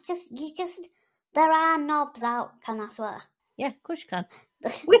 there are knobs out, can I swear? Yeah, of course you can.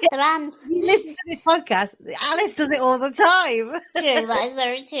 There are... You listen to this podcast, Alice does it all the time. True, that is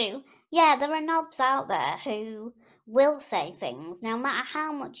very true. Yeah, there are knobs out there who will say things, no matter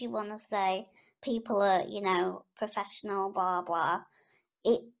how much you want to say people are, professional, blah, blah.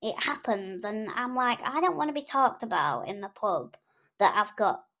 It happens, and I'm like, I don't want to be talked about in the pub that I've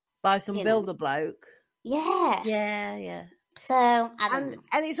got by some builder bloke. Yeah. Yeah. So, I don't know.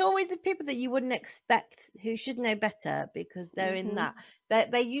 And it's always the people that you wouldn't expect who should know better because they're in that.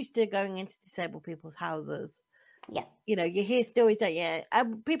 They're used to going into disabled people's houses. Yeah. You know, you hear stories, don't you?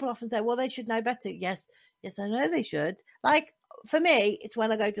 And people often say, well, they should know better. Yes, I know they should. Like, for me, it's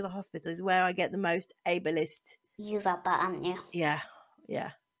when I go to the hospitals where I get the most ableist. You've had that, haven't you? Yeah.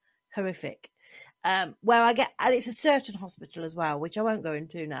 Horrific. Where I get, and it's a certain hospital as well, which I won't go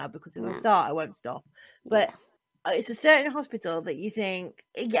into now because if I start, I won't stop. But it's a certain hospital that you think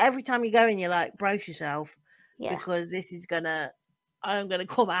every time you go in, you're like, brace yourself because this is I'm gonna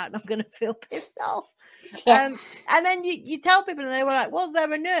come out and I'm gonna feel pissed off. And then you tell people and they were like, well,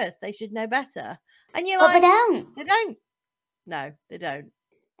 they're a nurse, they should know better. And you're like, they don't. They don't. No, they don't.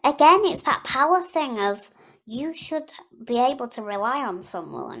 Again, it's that power thing of you should be able to rely on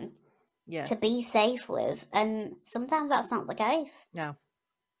someone to be safe with, and sometimes that's not the case. No,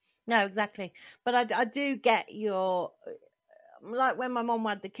 exactly. But I do get your, like when my mum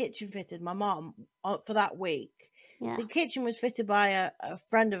had the kitchen fitted, my mum, for that week, the kitchen was fitted by a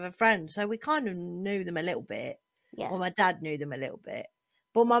friend of a friend, so we kind of knew them a little bit. Yeah. Well, my dad knew them a little bit.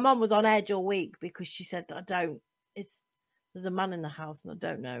 But my mum was on edge all week because she said, there's a man in the house and I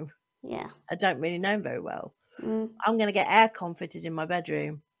don't know. Yeah. I don't really know him very well. I'm going to get aircon fitted in my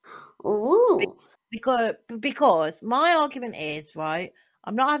bedroom. Ooh. Because my argument is, right,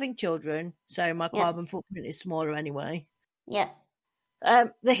 I'm not having children, so my carbon footprint is smaller anyway. Yeah.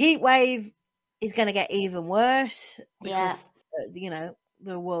 The heat wave is going to get even worse because,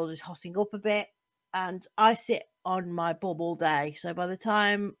 the world is hotting up a bit. And I sit on my bum all day. So by the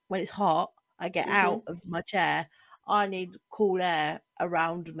time when it's hot, I get out of my chair, I need cool air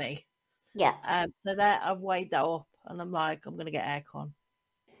around me. Yeah. So that I've weighed that up and I'm like, I'm going to get aircon.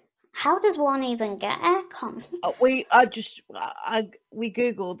 How does one even get aircon? We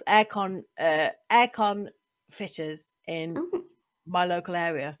Googled aircon fitters in my local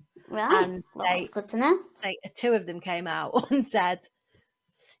area. Right. And that's good to know. Two of them came out and said,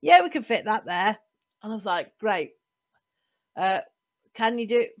 yeah, we can fit that there. And I was like, great. Can you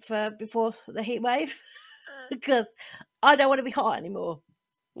do it for before the heat wave? Because I don't want to be hot anymore.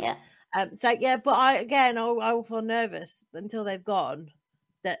 Yeah. But I will feel nervous until they've gone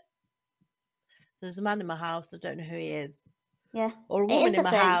that there's a man in my house, I don't know who he is. Yeah. Or a woman in my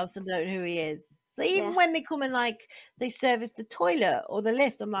house, I don't know who he is. So even when they come and like they service the toilet or the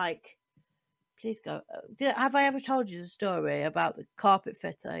lift, I'm like, please go. Have I ever told you the story about the carpet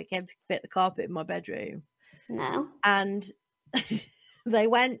fitter? He came to fit the carpet in my bedroom. No. And they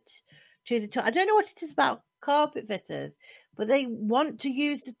went to the toilet. I don't know what it is about carpet fitters, but they want to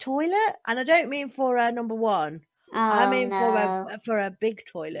use the toilet. And I don't mean for a number one. I mean for a big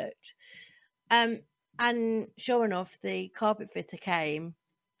toilet. And sure enough, the carpet fitter came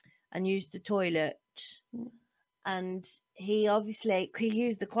and used the toilet. And he used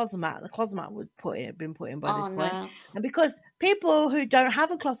the closet. The closet was been put in by this point. No. And because people who don't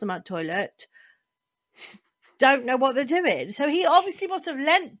have a closet toilet don't know what they're doing. So he obviously must have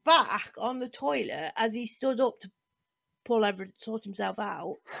leant back on the toilet as he stood up to pull over to sort himself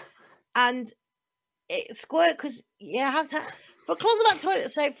out. And it squirted because you have to for a closet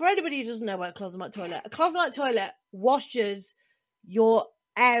toilet. So for anybody who doesn't know about a closet toilet washes your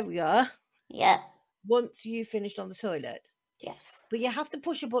area. Yeah. Once you've finished on the toilet. Yes. But you have to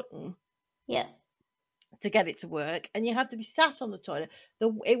push a button. Yeah. To get it to work. And you have to be sat on the toilet.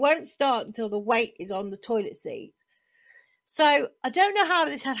 It won't start until the weight is on the toilet seat. So I don't know how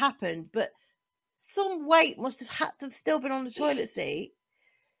this had happened, but some weight must have had to have still been on the toilet seat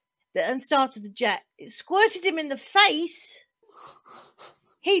and started the jet. It squirted him in the face.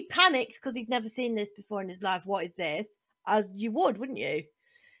 He panicked because he'd never seen this before in his life. What is this? As you would, wouldn't you?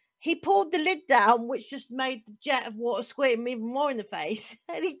 He pulled the lid down, which just made the jet of water squirt him even more in the face.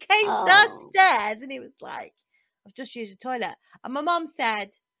 And he came downstairs and he was like, I've just used the toilet. And my mum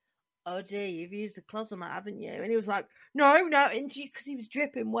said, oh dear, you've used the closet mat, haven't you? And he was like, no, because he was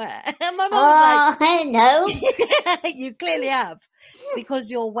dripping wet. And my mum was like, no. You clearly have,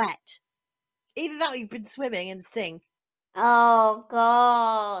 because you're wet. Either that or you've been swimming in the sink. Oh,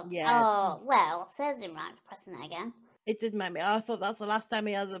 God. Yeah. Oh, well, serves him right for pressing it again. It did make me. I thought that's the last time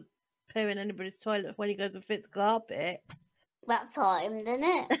he has a poo in anybody's toilet when he goes and fits carpet. That taught him, didn't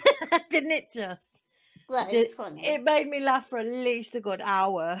it? Didn't it just? That is funny. It made me laugh for at least a good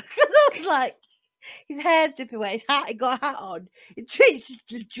hour. Because I was like, his hair's dripping wet, his hat, he got a hat on. It's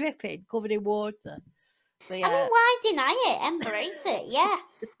just dripping, covered in water. But yeah. I mean, why deny it? Embrace it. Yeah.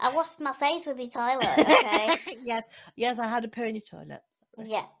 I washed my face with your toilet. Okay. Yes, I had a poo in your toilet.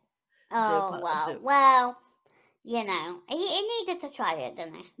 Sorry. Yeah. Oh, wow. Well, you know, he needed to try it,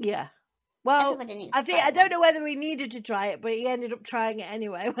 didn't he? Yeah. Well, Everybody needs I to think try I don't one. know whether he needed to try it, but he ended up trying it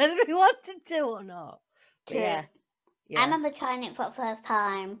anyway, whether he wanted to or not. But True. yeah, I yeah. remember trying it for the first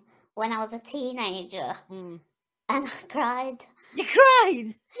time when I was a teenager, and I cried. You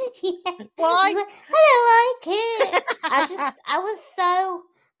cried. Yeah. I Why? was like, I don't like it. I was so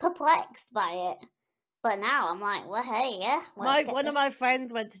perplexed by it. But now I'm like, well, hey, yeah. One of my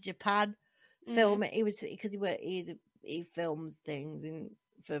friends went to Japan Mm. filming. He was because he films things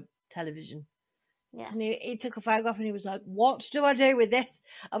for television. Yeah. And he took a photograph and he was like, "What do I do with this?"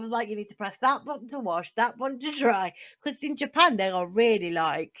 I was like, "You need to press that button to wash, that button to dry." Because in Japan they are really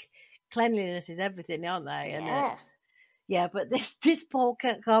like cleanliness is everything, aren't they? And Yeah. it's but this poor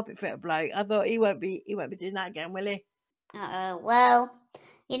carpet fitter bloke, I thought he won't be doing that again, will he? Well,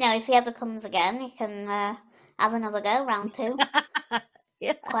 if he ever comes again, he can have another go, round 2.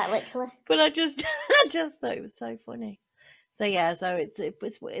 Yeah. Quite literally. But I just thought it was so funny. So yeah, so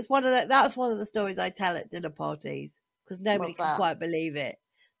it's one of that's one of the stories I tell at dinner parties because nobody Love can that. quite believe it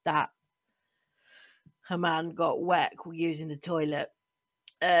that her man got wet using the toilet.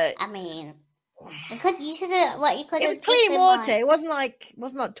 I mean, you could It was clean water. It wasn't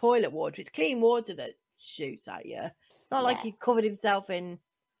like toilet water. It's clean water that shoots at you. It's not like Yeah. he covered himself in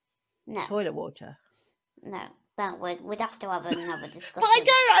No, toilet water. no, that we'd have to have another discussion. But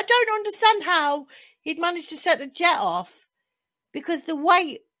I don't understand how he'd managed to set the jet off because the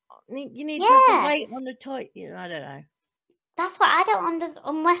weight you need to have Yeah. the weight on the toilet. I don't know. That's what I don't understand.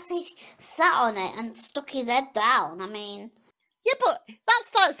 Unless he sat on it and stuck his head down. I mean, Yeah, but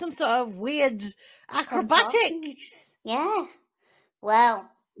that's like some sort of weird acrobatics. yeah. Well,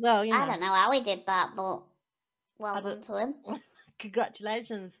 Well, I don't know how he did that, but well done to him.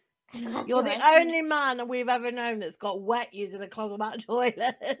 Congratulations. You're the Congratulations. only man we've ever known that's got wet using a closet mat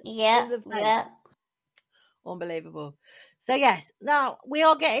toilet. Yeah, in the face. yeah. Unbelievable. So yes, now we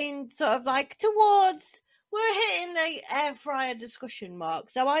are getting sort of like towards, we're hitting the air fryer discussion mark.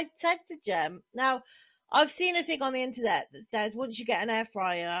 So I said to Jem, now I've seen a thing on the internet that says once you get an air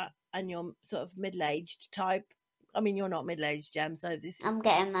fryer and you're sort of middle-aged type, I mean you're not middle-aged, Jem, so this is... I'm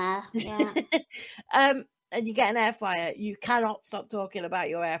getting there. Yeah. and you get an air fryer, you cannot stop talking about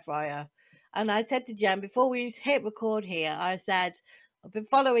your air fryer. And I said to Jem, before we hit record here, I said, I've been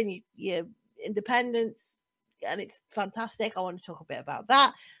following your independence and it's fantastic. I want to talk a bit about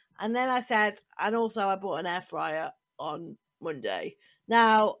that. And then I said, and also I bought an air fryer on Monday.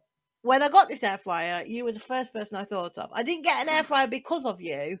 Now, when I got this air fryer, you were the first person I thought of. I didn't get an air fryer because of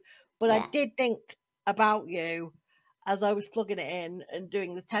you, but I did think about you as I was plugging it in and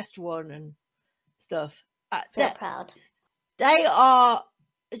doing the test run and stuff. Feel proud. They are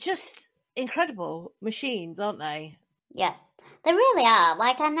just incredible machines, aren't they? Yeah. They really are.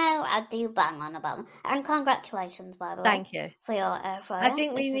 Like, I know I do bang on about them. And congratulations, by the way. Thank you. For your air fryer. I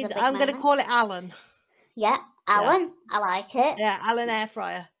think I'm going to call it Alan. Yeah, Alan. Yeah. I like it. Yeah, Alan air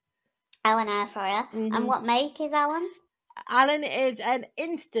fryer. Alan air fryer. Mm-hmm. And what make is Alan? Alan is an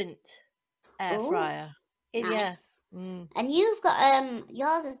instant air fryer. Nice. Yeah. Mm. And you've got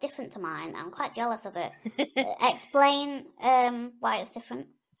yours is different to mine. I'm quite jealous of it. Explain why it's different.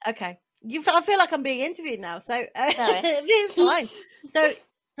 Okay. I feel like I'm being interviewed now, so Sorry. it's fine. So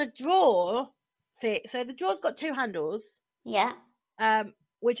the drawer, so the drawer's got 2 handles. Yeah.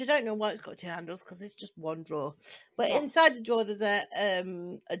 Which I don't know why it's got 2 handles because it's just one drawer. But inside the drawer there's a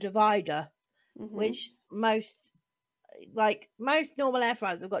divider, which most normal air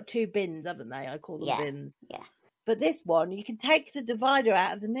fryers have got 2 bins, haven't they? I call them bins. Yeah. But this one, you can take the divider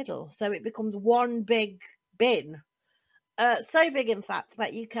out of the middle, so it becomes one big bin. So big, in fact,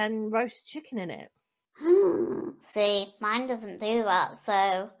 that you can roast chicken in it. See, mine doesn't do that, so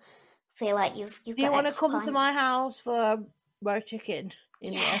I feel like you've Do you want to come to my house for roast chicken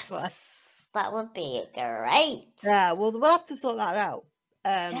in the air fryer? That would be great. Yeah, well, we'll have to sort that out.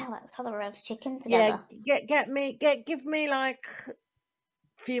 Let's have a roast chicken together. Yeah, give me like a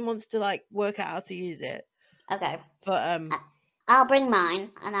few months to like work out how to use it. Okay. But I'll bring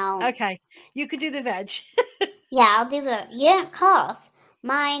mine and I'll. Okay, you could do the veg. Yeah, I'll do the. Yeah, of course.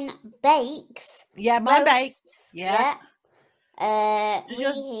 Mine bakes. Yeah, mine bakes. Yeah.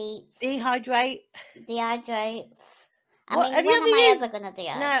 Reheats. Dehydrates. I mean, when am I ever going to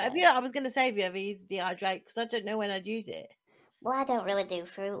dehydrate? No, I was going to say, have you ever used dehydrate? Because I don't know when I'd use it. Well, I don't really do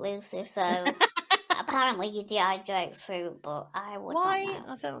fruit, Lucy, so apparently you dehydrate fruit, but I wouldn't. Why?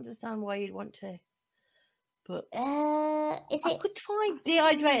 I don't understand why you'd want to. But I could try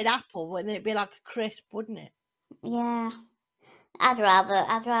dehydrated apple and it'd be like a crisp, wouldn't it? Yeah. I'd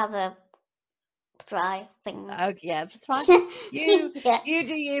rather fry things. Oh, yeah, it's fine. You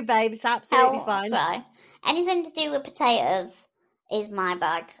do you, babe. It's absolutely fine. Fry. Anything to do with potatoes is my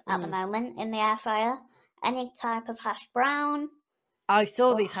bag at the moment in the air fryer. Any type of hash brown. I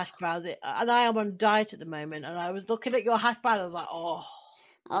saw these hash browns, and I am on a diet at the moment, and I was looking at your hash brown, I was like, oh.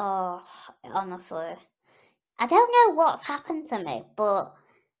 Oh, honestly. I don't know what's happened to me, but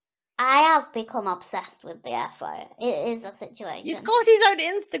I have become obsessed with the air fryer. It is a situation. He's got his own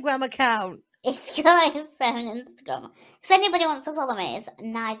Instagram account. It's got his own Instagram. If anybody wants to follow me, it's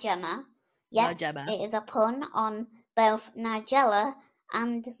Nigella. Yes, Nigella. it is a pun on both Nigella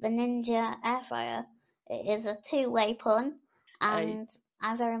and the Ninja air fryer. It is a two-way pun, and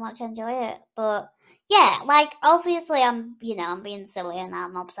I very much enjoy it. But yeah, like obviously I'm being silly and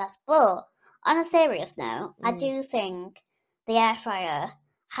I'm obsessed. But on a serious note, I do think the air fryer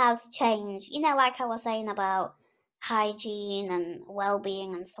has changed. You know, like I was saying about hygiene and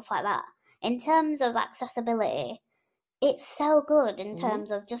well-being and stuff like that. In terms of accessibility, it's so good in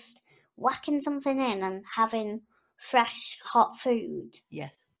terms of just whacking something in and having fresh, hot food.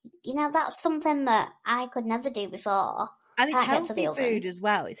 Yes. You know, that's something that I could never do before. And it's Can't get to the healthy oven. food as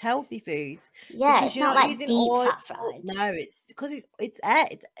well. It's healthy food. Yeah, because it's you're not like using deep oil. fat fried. No, it's because it's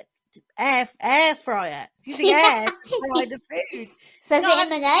air fryer. It's using air to fry the food. Says No, it in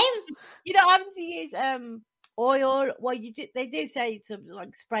the name. You don't have to use oil. Well, they do say some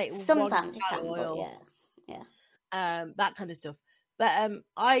like spray it with Sometimes you 1 can, oil. but yeah. That kind of stuff. But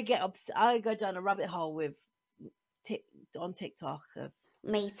I go down a rabbit hole with on TikTok of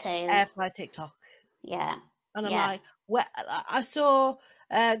Me too. air fry TikTok, Yeah. and I'm like, well, I saw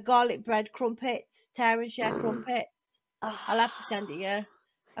garlic bread crumpets, tear and share crumpets. Oh, I'll have to send it you.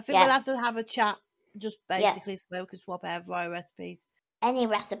 I think Yeah. we'll have to have a chat, just basically so we can swap air fry recipes. any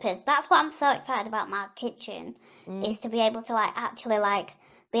recipes. That's what I'm so excited about my kitchen, is to be able to actually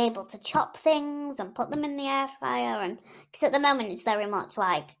be able to chop things and put them in the air fryer. And because at the moment it's very much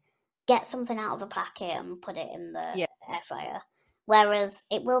like get something out of a packet and put it in the air fryer. Whereas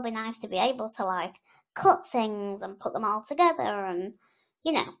it will be nice to be able to cut things and put them all together, and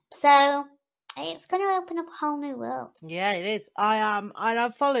so it's going to open up a whole new world. Yeah, it is.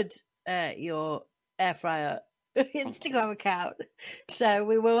 I've followed your air fryer Instagram account, so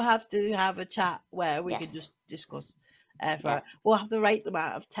we will have to have a chat where we can just discuss air fryer. Yeah. We'll have to rate them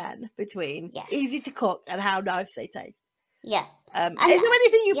out of 10 between easy to cook and how nice they taste. Yeah. Is there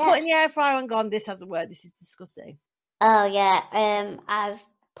anything you put in the air fryer and gone, this hasn't worked, this is disgusting? Oh yeah. I've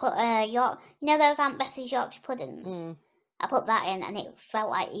put those Aunt Bessie's Yorkshire puddings. I put that in and it felt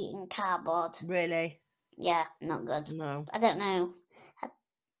like eating cardboard. Really? Yeah, not good. No. I don't know.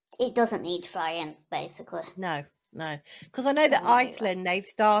 It doesn't need frying, basically. No. Because I know that Iceland, they've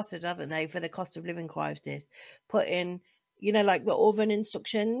started, haven't they, for the cost of living crisis, put in, like the oven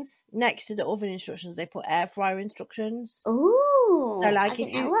instructions. Next to the oven instructions, they put air fryer instructions. Ooh. So,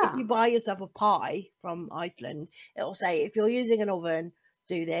 if you buy yourself a pie from Iceland, it'll say, if you're using an oven,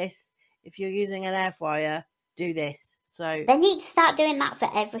 do this. If you're using an air fryer, do this. So they need to start doing that for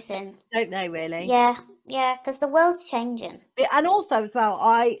everything. Don't they, really? Yeah, because the world's changing. And also, as well,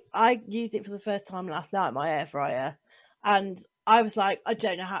 I used it for the first time last night, my air fryer, and I was like, I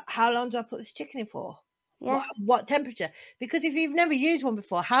don't know how long do I put this chicken in for? Yeah. What temperature? Because if you've never used one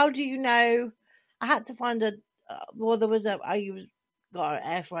before, how do you know? I had to find I got an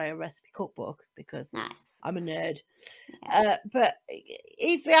air fryer recipe cookbook because I'm a nerd. Yeah. But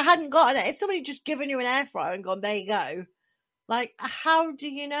if I hadn't gotten it, if somebody just given you an air fryer and gone, there you go, how do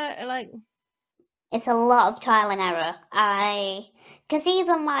you know? It's a lot of trial and error. Because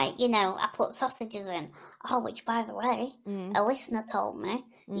even I put sausages in. Oh, which by the way, a listener told me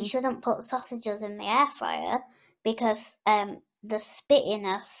you shouldn't put sausages in the air fryer because the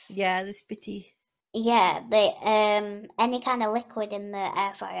spittiness. Yeah, the spitty. Yeah, any kind of liquid in the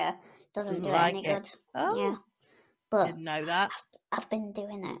air fryer doesn't do it any good. Oh, yeah, but didn't know that. I've been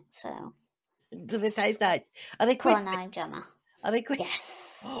doing it, so. Do they taste like? Are they crispy? Gemma. Are they crispy?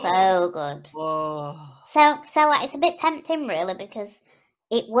 Yes, so good. Whoa. So it's a bit tempting, really, because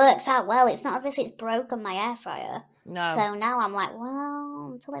it works out well. It's not as if it's broken my air fryer. No. So now I'm like,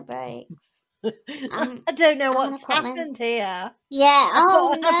 well, until it breaks. I don't know what's happened here. Yeah.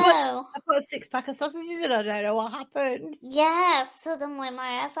 No. I put a 6-pack of sausages in. I don't know what happened. Yeah. Suddenly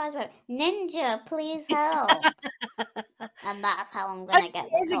my air fryer's broke. Ninja, please help. And that's how I'm gonna get.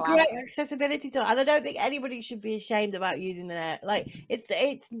 It's a great accessibility tool, and I don't think anybody should be ashamed about using an air.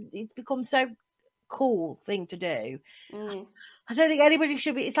 It's become so cool thing to do. I don't think anybody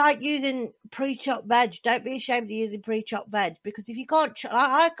should be. It's like using pre-chopped veg. Don't be ashamed of using pre-chopped veg, because if you can't,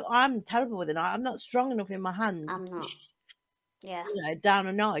 I'm terrible with it. I'm not strong enough in my hands. I'm not. Yeah. Down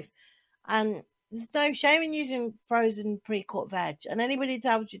a knife, and there's no shame in using frozen pre-cut veg. And anybody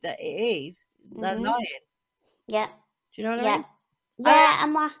tells you that it is, they're lying. Yeah. Do you know what I mean?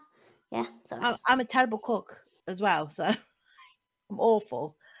 I'm like, sorry. I'm a terrible cook as well, so I'm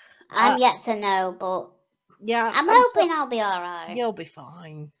awful. I'm yet to know, but yeah, I'm hoping I'll be all right. You'll be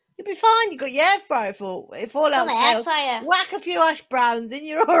fine. You'll be fine. You got your air fryer for if all else fails. Whack a few hash browns and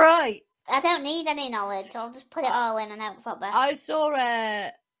you're all right. I don't need any knowledge. I'll just put it all in and hope for best. I saw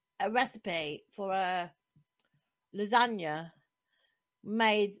a recipe for a lasagna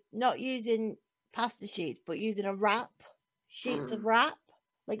made not using pasta sheets, but using a wrap, sheets of wrap,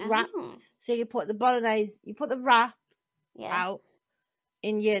 wrap. So you put the bolognese, you put the wrap out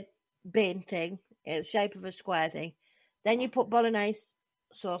in your bin thing, in the shape of a square thing. Then you put bolognese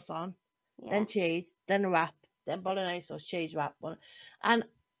sauce on, then cheese, then the wrap, then bolognese sauce, cheese wrap. And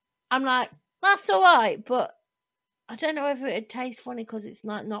I'm like, that's all right, but I don't know if it'd taste funny because it's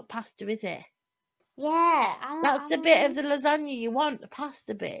not pasta, is it? Yeah. That's the bit of the lasagna you want, the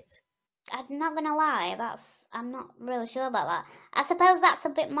pasta bit. I'm not gonna lie, I'm not really sure about that. I suppose that's a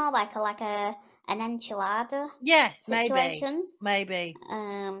bit more like an enchilada. Yes, situation. Maybe.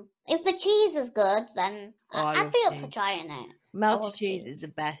 If the cheese is good, then I'd be up for trying it. Melted cheese is the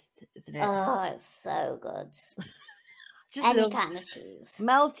best, isn't it? Oh, it's so good. Any kind of cheese.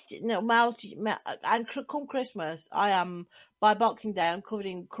 Melted, and come Christmas, I am, by Boxing Day, I'm covered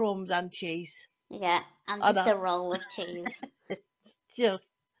in crumbs and cheese. Yeah, and just a roll of cheese. Just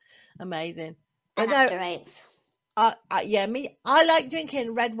amazing. And after eights. I like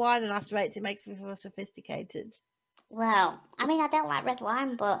drinking red wine and after eights. It makes me feel sophisticated. Well, I mean, I don't like red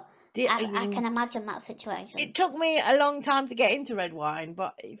wine, but I can imagine that situation. It took me a long time to get into red wine,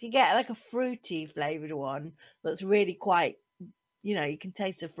 but if you get like a fruity flavoured one that's really quite, you can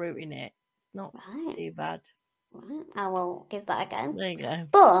taste the fruit in it. Not too bad. Right. I will give that a go. There you go.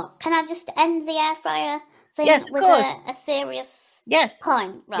 But can I just end the air fryer thing with a serious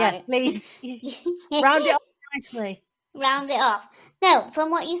point? Right. Yes, please. Round it off nicely. Round it off. No, from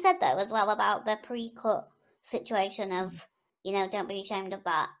what you said though as well about the pre-cut situation of, don't be ashamed of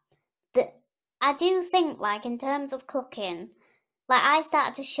that. I do think, like, in terms of cooking, like, I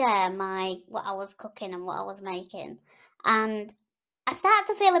started to share what I was cooking and what I was making, and I started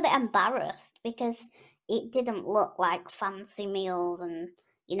to feel a bit embarrassed because it didn't look like fancy meals and,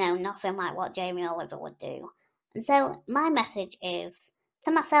 nothing like what Jamie Oliver would do. And so my message is,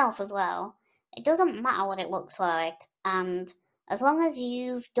 to myself as well, it doesn't matter what it looks like, and as long as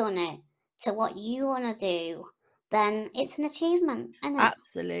you've done it to what you want to do, then it's an achievement, isn't it?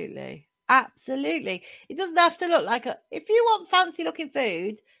 Absolutely. It doesn't have to look like if you want fancy looking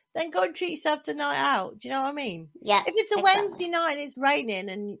food, then go and treat yourself to a night out. Do you know what I mean? Yeah. If it's a Wednesday night and it's raining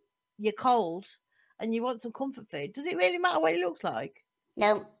and you're cold and you want some comfort food, does it really matter what it looks like?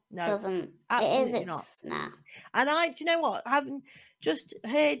 No, doesn't. Absolutely it is, it's not. And do you know what? Having just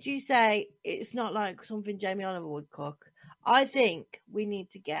heard you say it's not like something Jamie Oliver would cook, I think we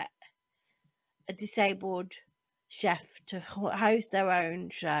need to get a disabled chef to host their own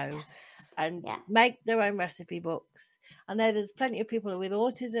show and make their own recipe books. I know there's plenty of people with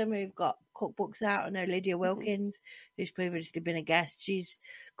autism who've got cookbooks out. I know Lydia Wilkins, who's previously been a guest, she's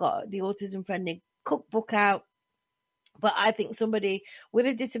got the Autism Friendly cookbook out. But I think somebody with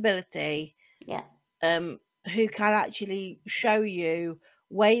a disability who can actually show you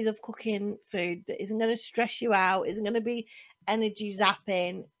ways of cooking food that isn't going to stress you out, isn't going to be energy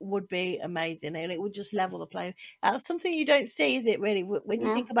zapping, would be amazing, and it would just level the playing. That's something you don't see, is it? Really, when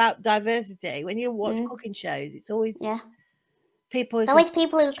you think about diversity, when you watch cooking shows, it's always people. It's always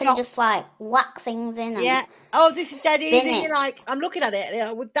people who can just like whack things in. And this is dead easy. You're like, I'm looking at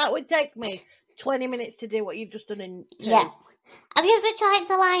it. That would take me 20 minutes to do what you've just done in 2. Yeah. Have you ever tried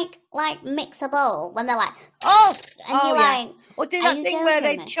to like mix a bowl when they're like, or do that thing where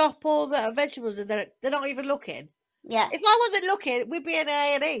they chop all the vegetables and they're not even looking? Yeah. If I wasn't looking, we'd be in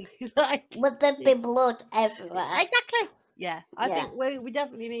A&E. Would there be blood everywhere? Exactly. Yeah. I think we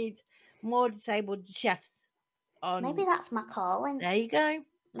definitely need more disabled chefs on. Maybe that's my calling. There you go.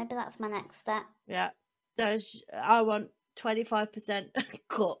 Maybe that's my next step. Yeah. So I want 25%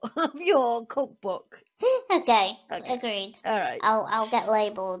 cut of your cookbook. Okay. Agreed. All right. I'll get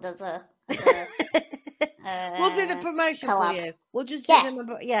labelled as a we'll do the promotion for you. We'll just do them.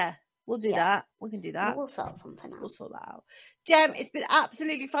 We'll do that. We can do that. We'll sort something out. We'll sort that out. Jem, it's been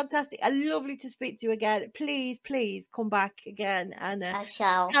absolutely fantastic and lovely to speak to you again. Please come back again and I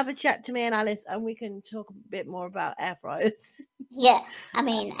shall have a chat to me and Alice, and we can talk a bit more about air fryers. Yeah, I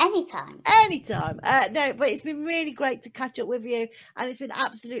mean, anytime. No, but it's been really great to catch up with you, and it's been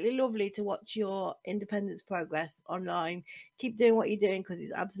absolutely lovely to watch your independence progress online. Keep doing what you're doing because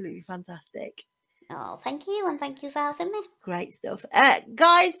it's absolutely fantastic. Oh, thank you, and thank you for having me. Great stuff.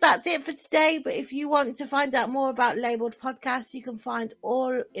 Guys, that's it for today. But if you want to find out more about Labelled Podcast, you can find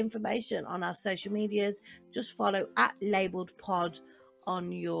all information on our social medias. Just follow @LabelledPod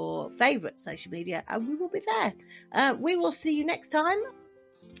on your favourite social media, and we will be there. We will see you next time.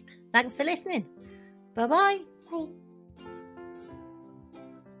 Thanks for listening. Bye-bye. Bye.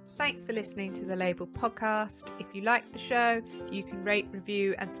 Thanks for listening to the Labelled Podcast. If you like the show, you can rate,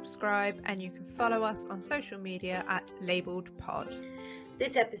 review and subscribe, and you can follow us on social media @LabelledPod.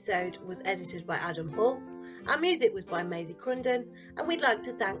 This episode was edited by Adam Hall. Our music was by Maisie Crunden, and we'd like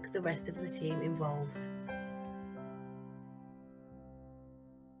to thank the rest of the team involved.